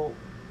that feel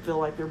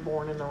like they're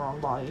born in the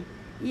wrong body.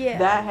 Yeah.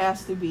 That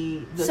has to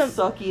be the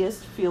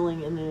suckiest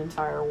feeling in the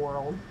entire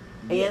world.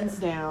 Hands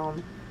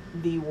down,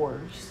 the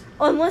worst.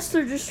 Unless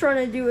they're just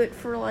trying to do it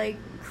for, like,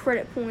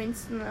 credit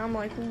points, and I'm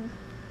like,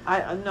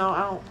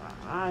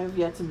 I've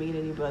yet to meet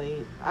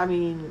anybody. I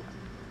mean,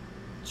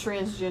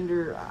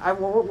 transgender, I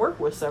work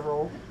with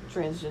several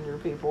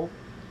transgender people,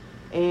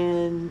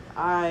 and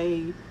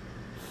I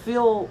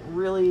feel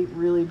really,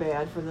 really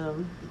bad for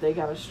them. They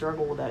gotta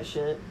struggle with that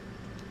shit.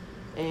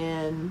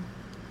 And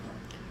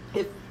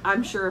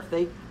I'm sure if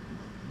they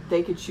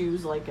could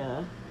choose, like,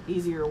 a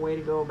easier way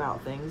to go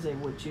about things, they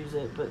would choose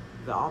it, but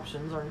the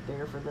options aren't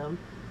there for them.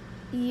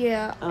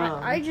 Yeah,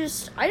 I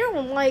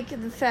don't like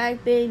the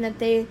fact being that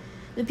the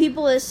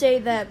people that say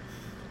that,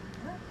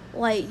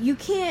 like, you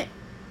can't...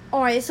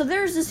 Alright, so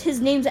there's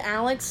his name's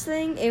Alex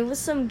thing. It was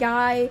some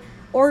guy,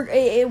 or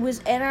it was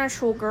an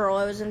actual girl.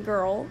 It was a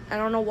girl. I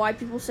don't know why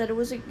people said it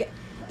was a...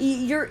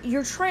 You're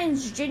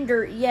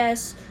transgender,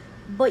 yes,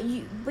 but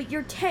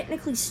you're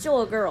technically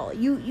still a girl.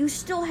 You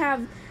still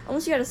have,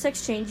 unless you had a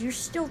sex change, you're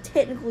still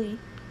technically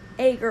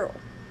a girl.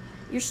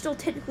 You're still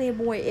technically a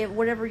boy,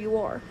 whatever you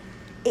are.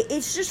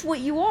 It's just what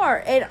you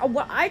are. And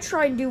what I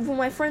try and do when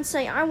my friends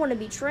say I want to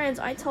be trans,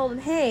 I tell them,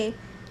 hey,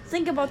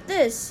 think about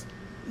this.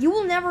 You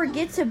will never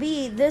get to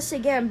be this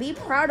again. Be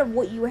proud of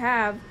what you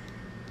have.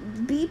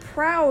 Be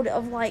proud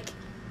of like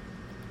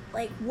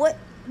what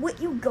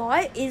you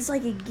got is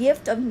like a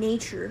gift of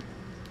nature.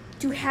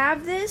 To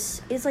have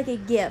this is like a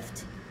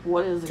gift.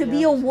 What is a to gift?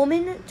 be a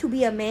woman, to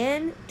be a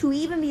man, to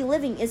even be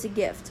living is a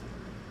gift.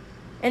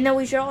 And then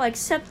we should all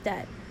accept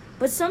that.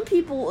 But some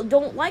people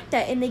don't like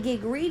that, and they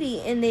get greedy,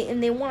 and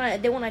they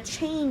want to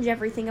change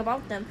everything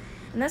about them,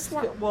 and that's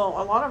why. Well,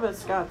 a lot of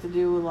it's got to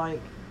do with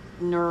like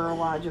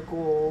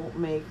neurological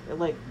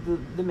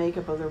the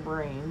makeup of their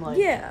brain. Like,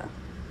 yeah.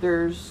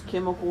 There's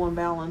chemical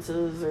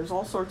imbalances. There's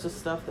all sorts of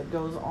stuff that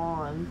goes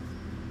on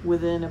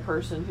within a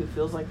person who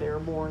feels like they were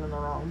born in the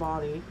wrong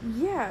body.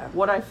 Yeah.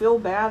 What I feel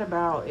bad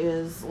about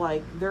is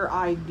like their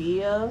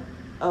idea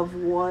of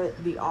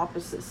what the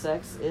opposite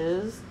sex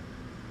is.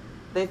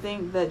 They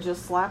think that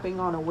just slapping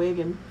on a wig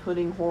and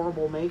putting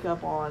horrible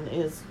makeup on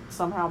is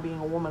somehow being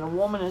a woman. A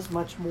woman is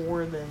much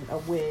more than a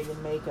wig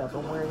and makeup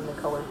and wearing the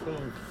color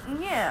pink.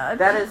 Yeah.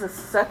 That is a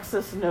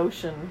sexist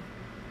notion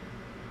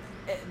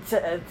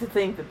to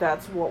think that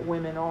that's what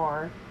women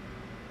are.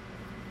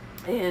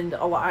 And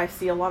I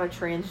see a lot of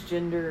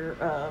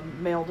transgender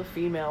male to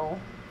female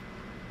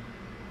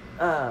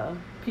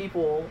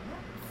people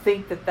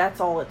think that that's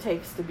all it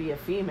takes to be a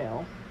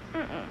female.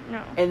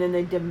 No. And then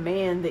they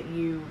demand that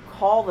you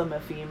call them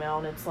a female,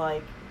 and it's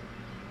like,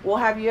 well,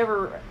 have you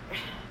ever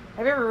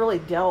really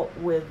dealt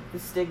with the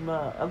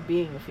stigma of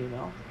being a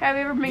female? Have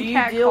you ever been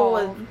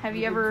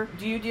catcalled?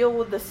 Do you deal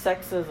with the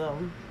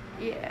sexism?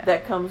 Yeah.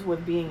 That comes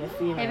with being a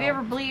female? Have you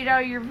ever bleeded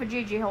out of your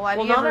vajayjay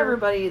hole? Not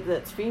everybody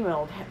that's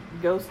female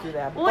goes through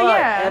that, well, but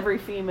yeah. Every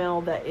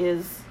female that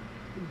is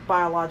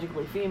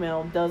biologically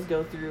female does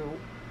go through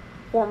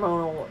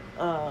hormonal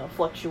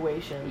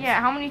fluctuations.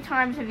 Yeah, how many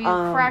times have you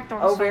cracked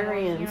on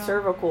ovarian, someone,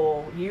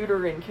 cervical,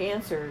 uterine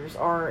cancers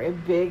are a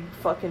big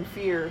fucking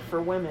fear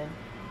for women.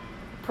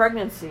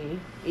 Pregnancy,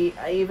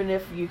 even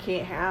if you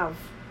can't have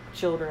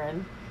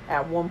children,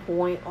 at one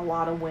point a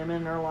lot of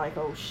women are like,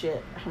 oh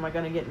shit, am I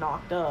going to get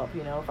knocked up?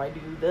 If I do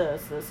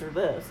this or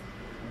this,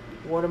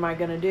 what am I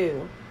going to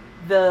do?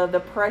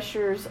 The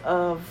pressures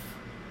of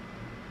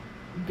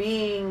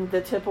being the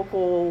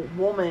typical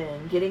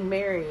woman, getting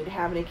married,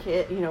 having a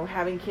kid,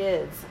 having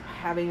kids,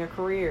 having a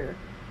career,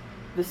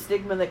 the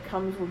stigma that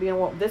comes with being a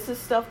woman. This is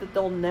stuff that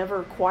they'll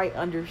never quite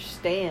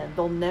understand.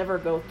 They'll never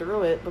go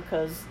through it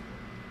because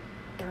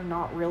they're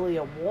not really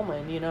a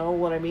woman, you know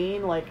what I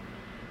mean? Like,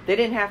 they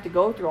didn't have to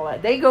go through all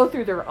that. They go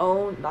through their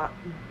own,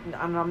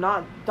 I'm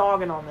not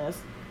dogging on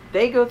this,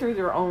 they go through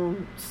their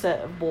own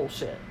set of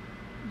bullshit.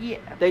 Yeah.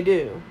 They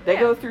do. They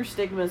go through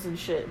stigmas and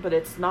shit, but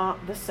it's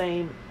not the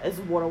same as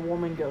what a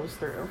woman goes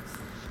through.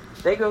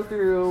 They go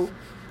through,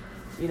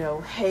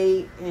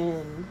 hate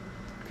and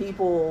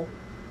people,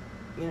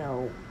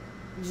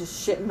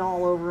 just shitting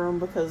all over them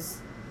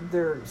because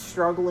they're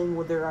struggling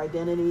with their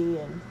identity.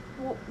 And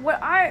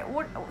I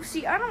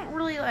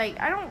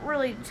don't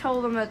really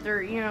tell them that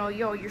they're,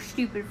 you're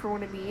stupid for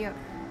wanting to be.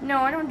 No,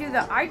 I don't do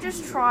that. I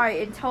just try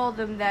and tell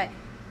them that,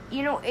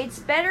 it's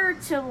better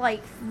to,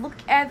 look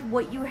at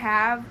what you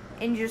have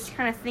and just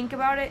kind of think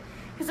about it.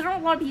 Because I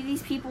don't want to be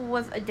these people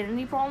with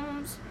identity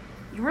problems.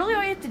 Really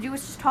all you have to do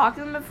is just talk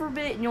to them for a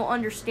bit and you'll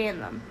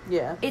understand them.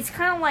 Yeah. It's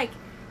kind of like,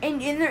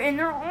 and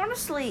they're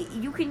honestly,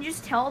 you can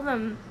just tell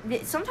them,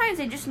 that sometimes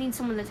they just need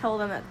someone to tell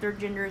them that their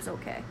gender is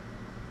okay.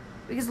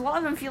 Because a lot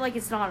of them feel like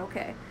it's not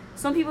okay.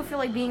 Some people feel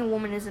like being a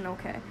woman isn't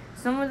okay.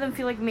 Some of them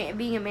feel like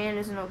being a man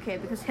isn't okay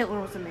because Hitler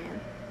was a man.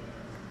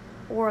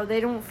 Or they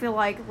don't feel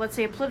like, let's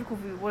say a political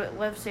view,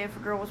 let's say if a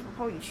girl was a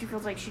Republican, she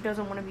feels like she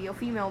doesn't want to be a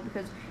female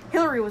because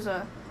Hillary was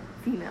a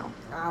female.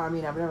 I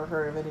mean, I've never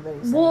heard of anybody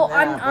saying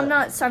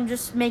that. I'm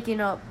just making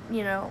up,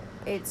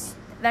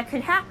 that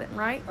could happen,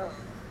 right?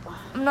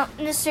 I'm not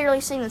necessarily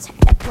saying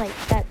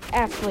that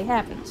actually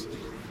happens.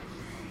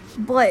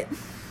 But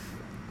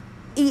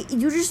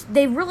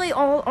they really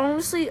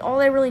all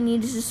they really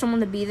need is just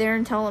someone to be there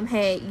and tell them,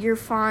 hey, you're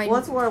fine.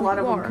 Well, that's why a lot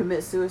of them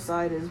commit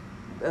suicide is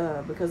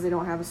because they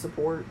don't have a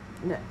support,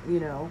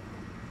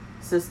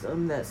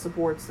 system that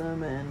supports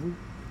them and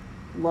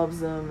loves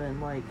them,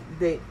 and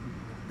they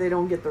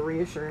don't get the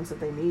reassurance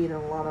that they need,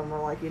 and a lot of them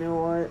are like, you know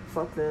what,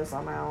 fuck this,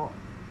 I'm out.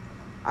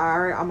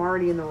 I'm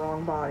already in the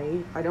wrong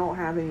body. I don't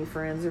have any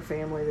friends or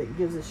family that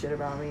gives a shit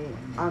about me.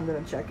 I'm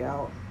gonna check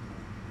out.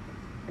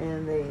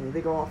 And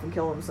they go off and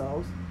kill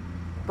themselves.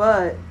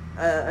 But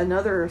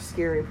another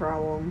scary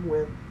problem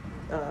with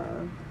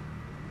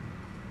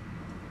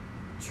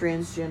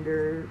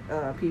transgender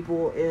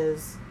people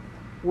is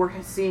we're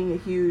seeing a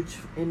huge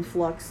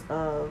influx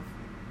of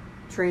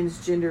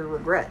transgender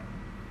regret.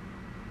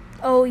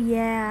 Oh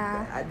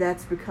yeah.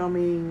 That's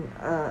becoming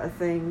a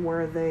thing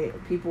where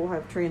people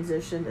have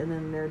transitioned and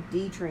then they're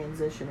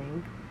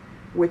detransitioning,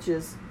 which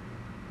is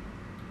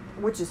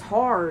which is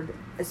hard,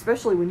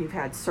 especially when you've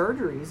had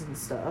surgeries and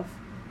stuff.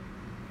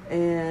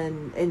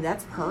 And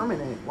that's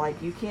permanent.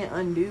 Like, you can't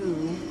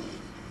undo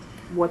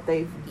what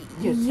they've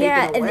taken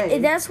away.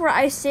 And that's where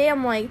I say,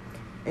 I'm like,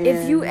 and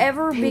if you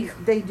ever...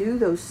 They do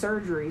those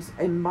surgeries,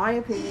 in my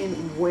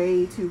opinion,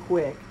 way too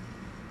quick.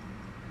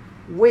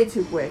 Way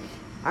too quick.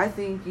 I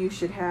think you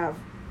should have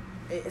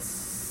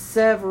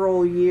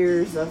several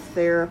years of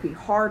therapy,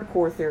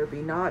 hardcore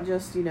therapy, not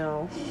just,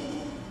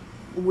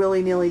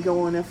 willy-nilly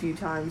going a few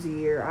times a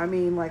year. I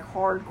mean, like,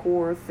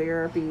 hardcore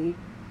therapy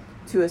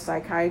to a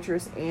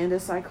psychiatrist and a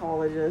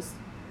psychologist,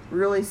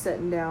 really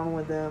sitting down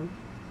with them,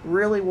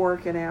 really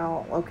working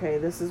out, okay,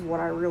 this is what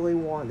I really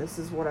want, this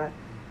is what I,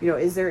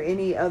 is there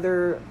any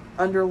other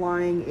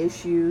underlying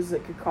issues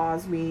that could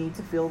cause me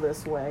to feel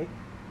this way?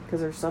 Because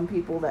there's some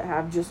people that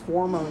have just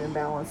hormone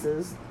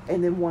imbalances,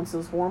 and then once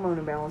those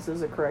hormone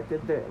imbalances are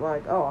corrected, they're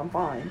like, oh, I'm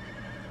fine,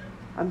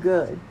 I'm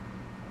good.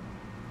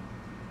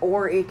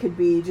 Or it could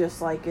be just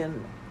like a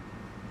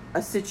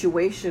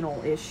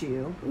situational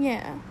issue.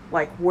 Yeah.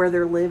 Like where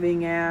they're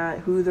living at,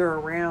 who they're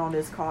around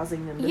is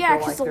causing them to feel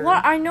like they're...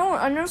 I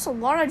notice a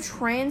lot of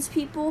trans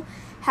people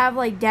have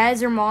like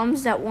dads or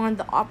moms that want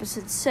the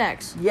opposite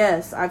sex.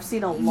 Yes, I've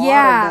seen a lot of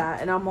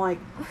that, and I'm like,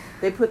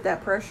 they put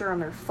that pressure on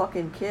their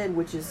fucking kid,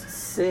 which is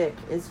sick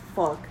as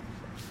fuck.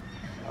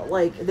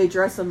 Like, they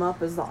dress them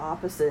up as the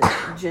opposite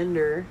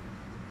gender,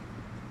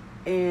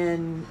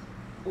 and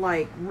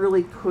like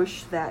really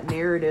push that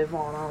narrative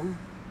on them.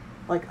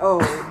 Like,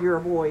 oh, you're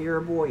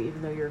a boy,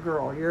 even though you're a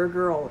girl. You're a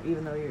girl,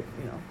 even though you're,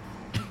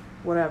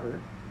 whatever.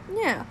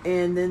 Yeah.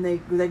 And then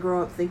they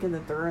grow up thinking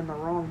that they're in the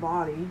wrong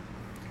body.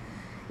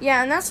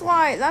 Yeah, and that's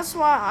why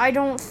I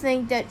don't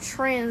think that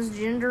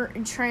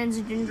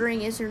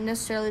transgendering isn't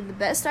necessarily the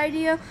best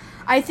idea.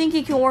 I think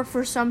it can work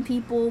for some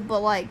people,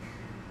 but like...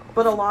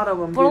 But a lot of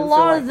them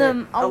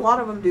a lot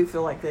of them do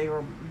feel like they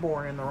were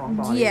born in the wrong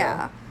body.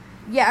 Yeah. Though.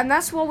 Yeah, and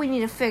that's what we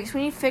need to fix.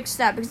 We need to fix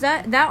that, because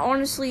that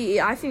honestly,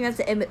 I think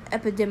that's an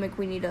epidemic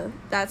we need to...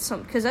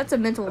 because that's a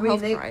mental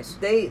health crisis.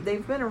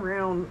 They've been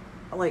around,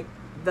 like,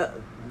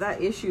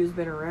 that issue's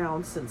been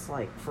around since,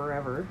 like,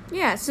 forever.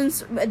 Yeah,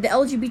 since the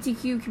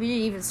LGBTQ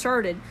community even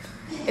started.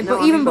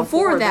 But even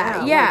before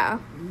that, yeah.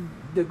 Like,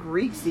 the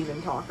Greeks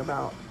even talk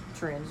about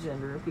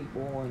transgender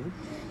people, and...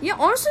 Yeah,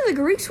 honestly, the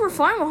Greeks were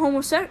fine with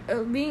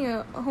being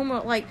a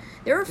homo, like,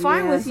 they were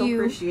fine with you. Yeah,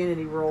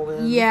 Christianity rolled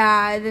in.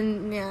 Yeah,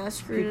 then,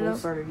 screwed it up. People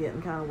started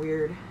getting kind of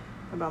weird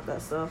about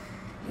that stuff.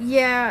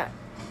 Yeah,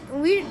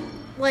 we,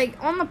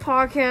 like, on the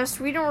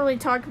podcast, we don't really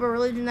talk about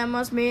religion that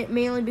much,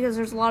 mainly because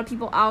there's a lot of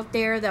people out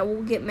there that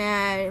will get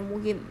mad, and will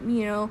get,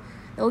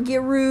 they'll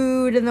get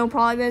rude, and they'll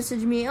probably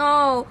message me,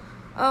 why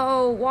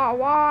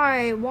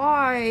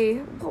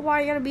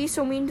you gotta be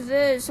so mean to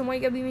this, and why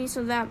you gotta be mean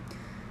to that?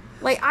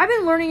 Like, I've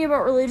been learning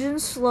about religion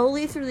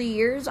slowly through the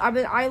years.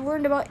 I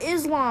learned about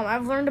Islam,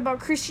 I've learned about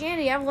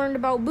Christianity, I've learned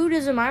about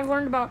Buddhism, I've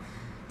learned about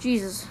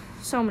Jesus,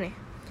 so many.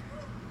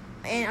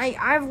 And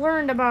I've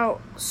learned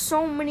about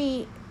so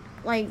many,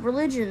 like,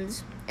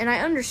 religions, and I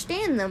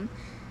understand them.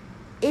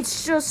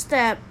 It's just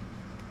that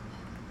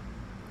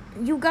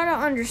you gotta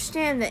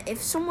understand that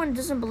if someone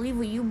doesn't believe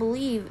what you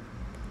believe,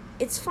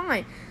 it's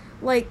fine.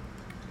 Like,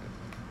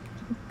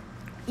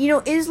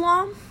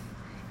 Islam,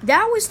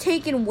 that was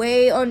taken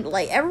way on,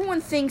 like,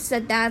 everyone thinks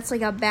that that's,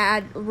 like, a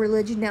bad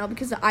religion now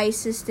because of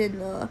ISIS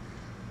and the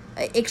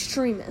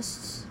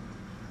extremists.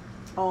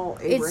 All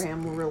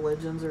Abraham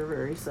religions are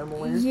very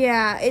similar.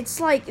 Yeah, it's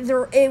like,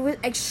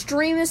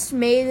 extremists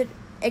made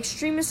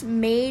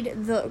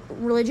the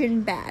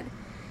religion bad.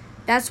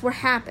 That's what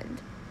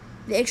happened.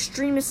 The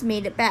extremists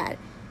made it bad.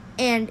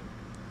 And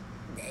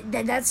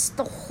that's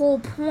the whole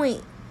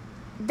point.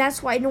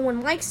 That's why no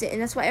one likes it, and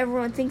that's why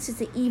everyone thinks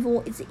it's an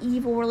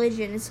evil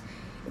religion. It's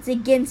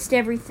against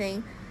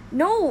everything.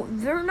 No,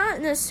 they're not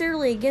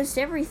necessarily against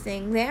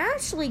everything. They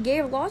actually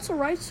gave lots of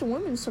rights to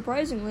women,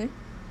 surprisingly.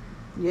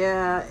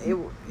 Yeah, it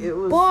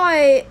was...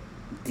 But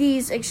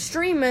these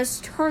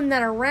extremists turned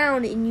that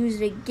around and used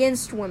it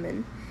against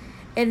women.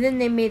 And then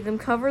they made them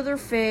cover their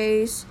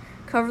face,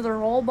 cover their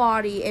whole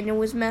body, and it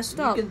was messed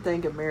up. You can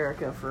thank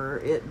America for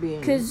it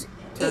being...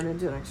 turned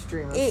into an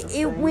extremist.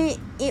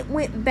 It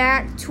went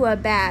back to a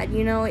bad,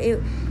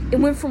 it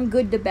went from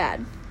good to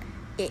bad.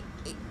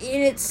 And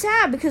it's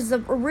sad because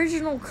the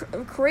original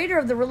creator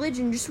of the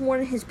religion just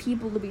wanted his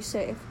people to be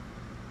safe.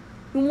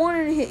 He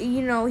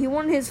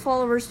wanted his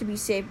followers to be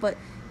safe, but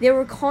they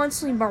were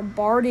constantly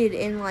bombarded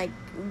and, like,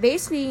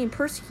 basically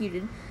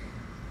persecuted.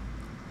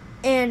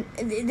 And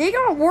they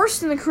got worse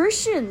than the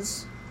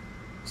Christians,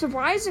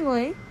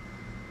 surprisingly.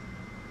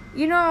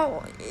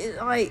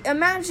 Like,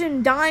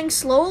 imagine dying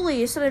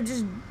slowly instead of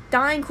just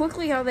dying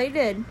quickly how they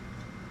did.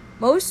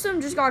 Most of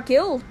them just got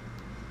killed.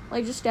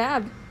 Like, just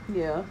stabbed.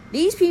 Yeah.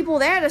 These people,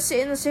 they had to sit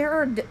in the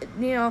Sahara,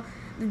 the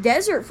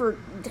desert for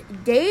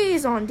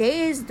days on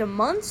days to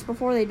months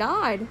before they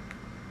died.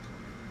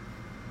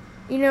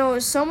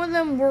 Some of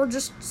them were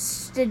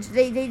just,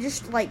 they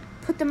just, like,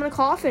 put them in a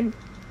coffin.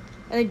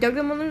 And they dug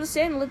them under the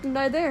sand and let them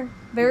die there.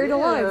 Buried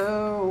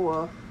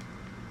alive.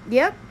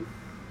 Yep.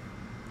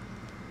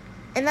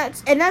 and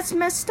that's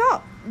messed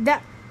up.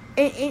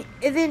 And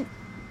then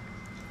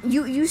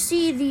you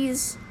see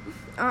these.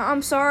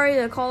 I'm sorry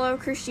to call out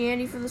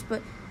Christianity for this,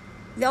 but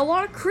a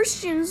lot of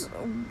Christians,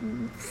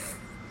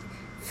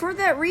 for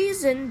that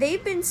reason,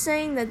 they've been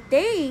saying that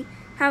they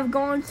have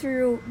gone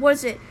through,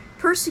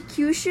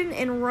 persecution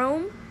in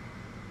Rome.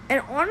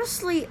 And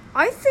honestly,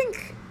 I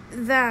think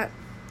that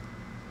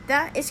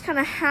is kind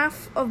of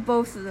half of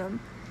both of them.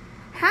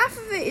 Half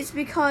of it is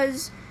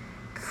because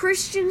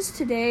Christians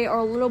today are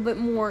a little bit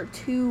more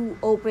too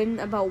open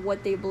about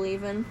what they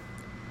believe in.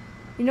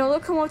 You know, they'll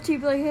come up to you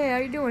and be like, hey, how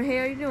you doing? Hey,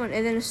 how you doing?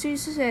 And then as soon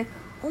as they say,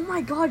 oh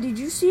my God, did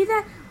you see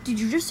that? Did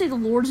you just say the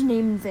Lord's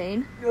name in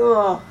vain?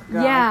 Oh,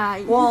 God.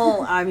 Yeah.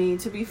 Well, I mean,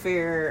 to be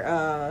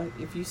fair,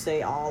 if you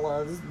say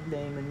Allah's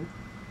name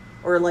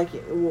or like,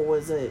 what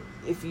was it?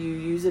 If you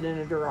use it in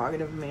a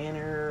derogative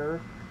manner,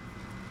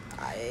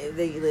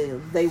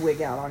 they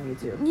wig out on you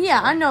too. Yeah,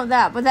 I know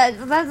that, but that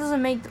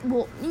doesn't make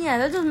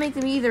that doesn't make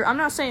them either. I'm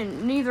not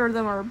saying neither of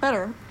them are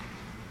better.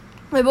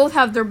 They both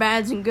have their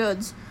bads and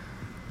goods.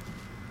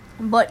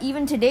 But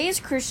even today's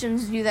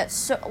Christians do that.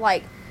 So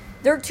like,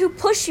 they're too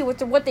pushy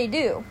with what they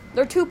do.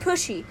 They're too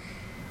pushy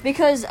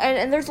because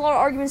and there's a lot of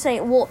arguments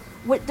saying, well,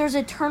 there's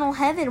eternal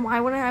heaven. Why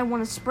wouldn't I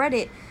want to spread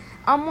it?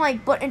 I'm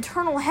like, but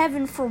eternal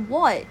heaven for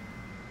what?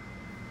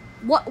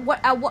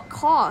 What at what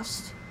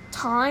cost?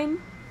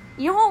 Time?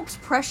 You know how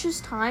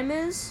precious time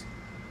is?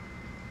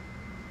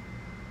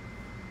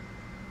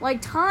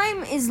 Like,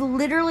 time is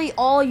literally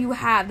all you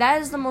have.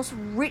 That is the most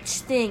rich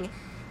thing.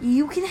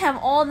 You can have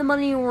all the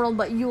money in the world,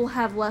 but you will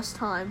have less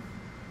time.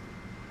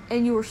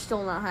 And you are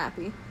still not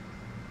happy.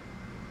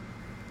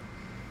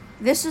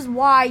 This is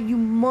why you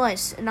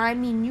must, and I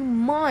mean you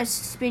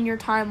must, spend your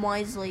time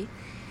wisely.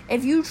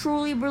 If you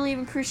truly believe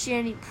in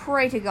Christianity,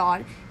 pray to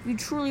God. If you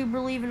truly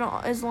believe in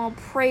Islam,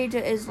 pray to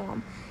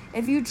Islam.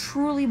 If you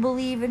truly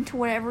believe into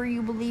whatever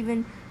you believe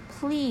in,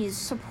 please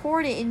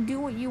support it and do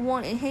what you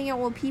want and hang out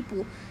with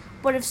people.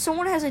 But if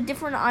someone has a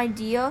different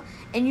idea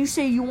and you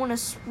say you want to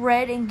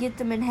spread and get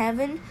them in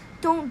heaven,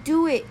 don't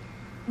do it.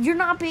 You're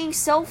not being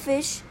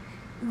selfish.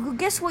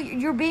 Guess what?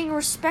 You're being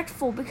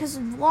respectful because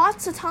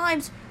lots of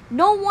times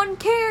no one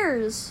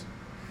cares.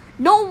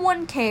 No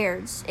one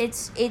cares.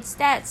 It's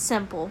that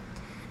simple.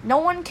 No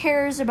one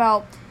cares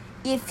about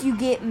if you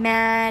get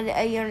mad,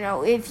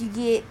 if you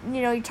get,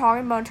 you're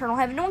talking about eternal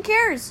heaven. No one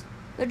cares.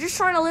 They're just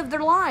trying to live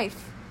their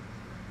life.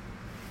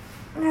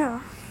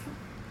 Yeah.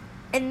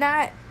 And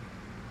that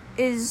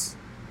is,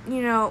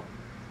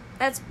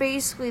 that's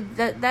basically,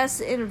 that's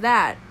the end of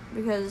that.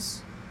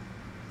 Because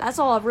that's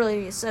all I've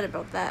really said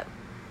about that.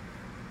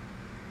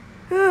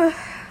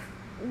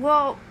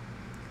 Well,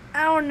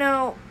 I don't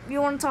know.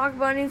 You want to talk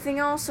about anything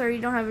else, or you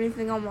don't have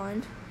anything on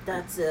mind?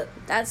 That's it.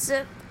 That's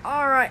it?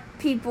 Alright,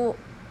 people.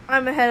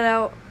 I'm gonna head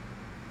out.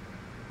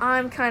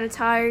 I'm kind of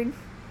tired.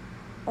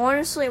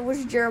 Honestly, I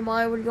wish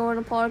Jeremiah would go on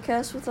a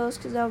podcast with us,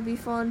 because that would be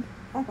fun.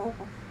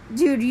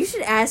 Dude, you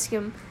should ask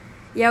him.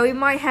 Yeah, we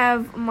might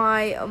have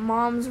my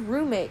mom's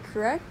roommate,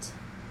 correct?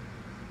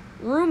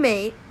 We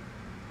might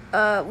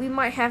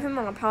have him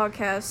on a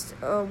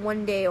podcast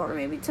one day, or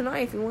maybe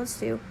tonight if he wants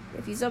to,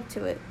 if he's up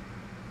to it.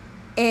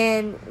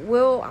 And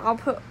we're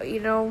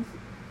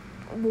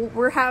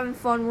having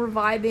fun, we're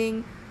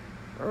vibing.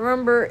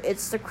 Remember,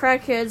 it's the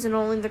crackheads and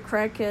only the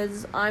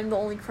crackheads. I'm the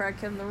only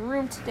crackhead in the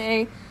room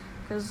today,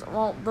 because,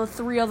 the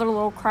 3 other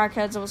little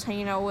crackheads I was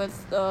hanging out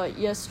with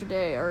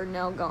yesterday are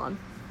now gone.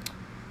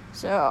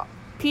 So,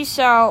 peace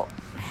out.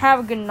 Have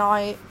a good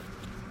night.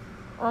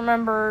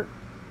 Remember,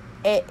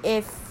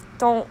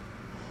 don't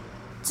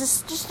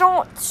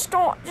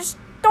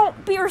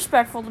be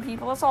respectful to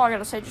people. That's all I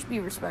gotta say. Just be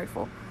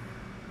respectful.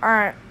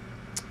 Alright.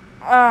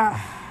 I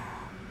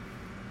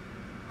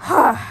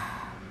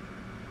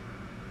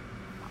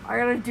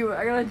gotta do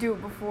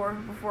it before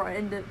I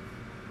end it.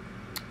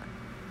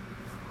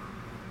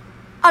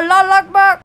 Allah Akbar.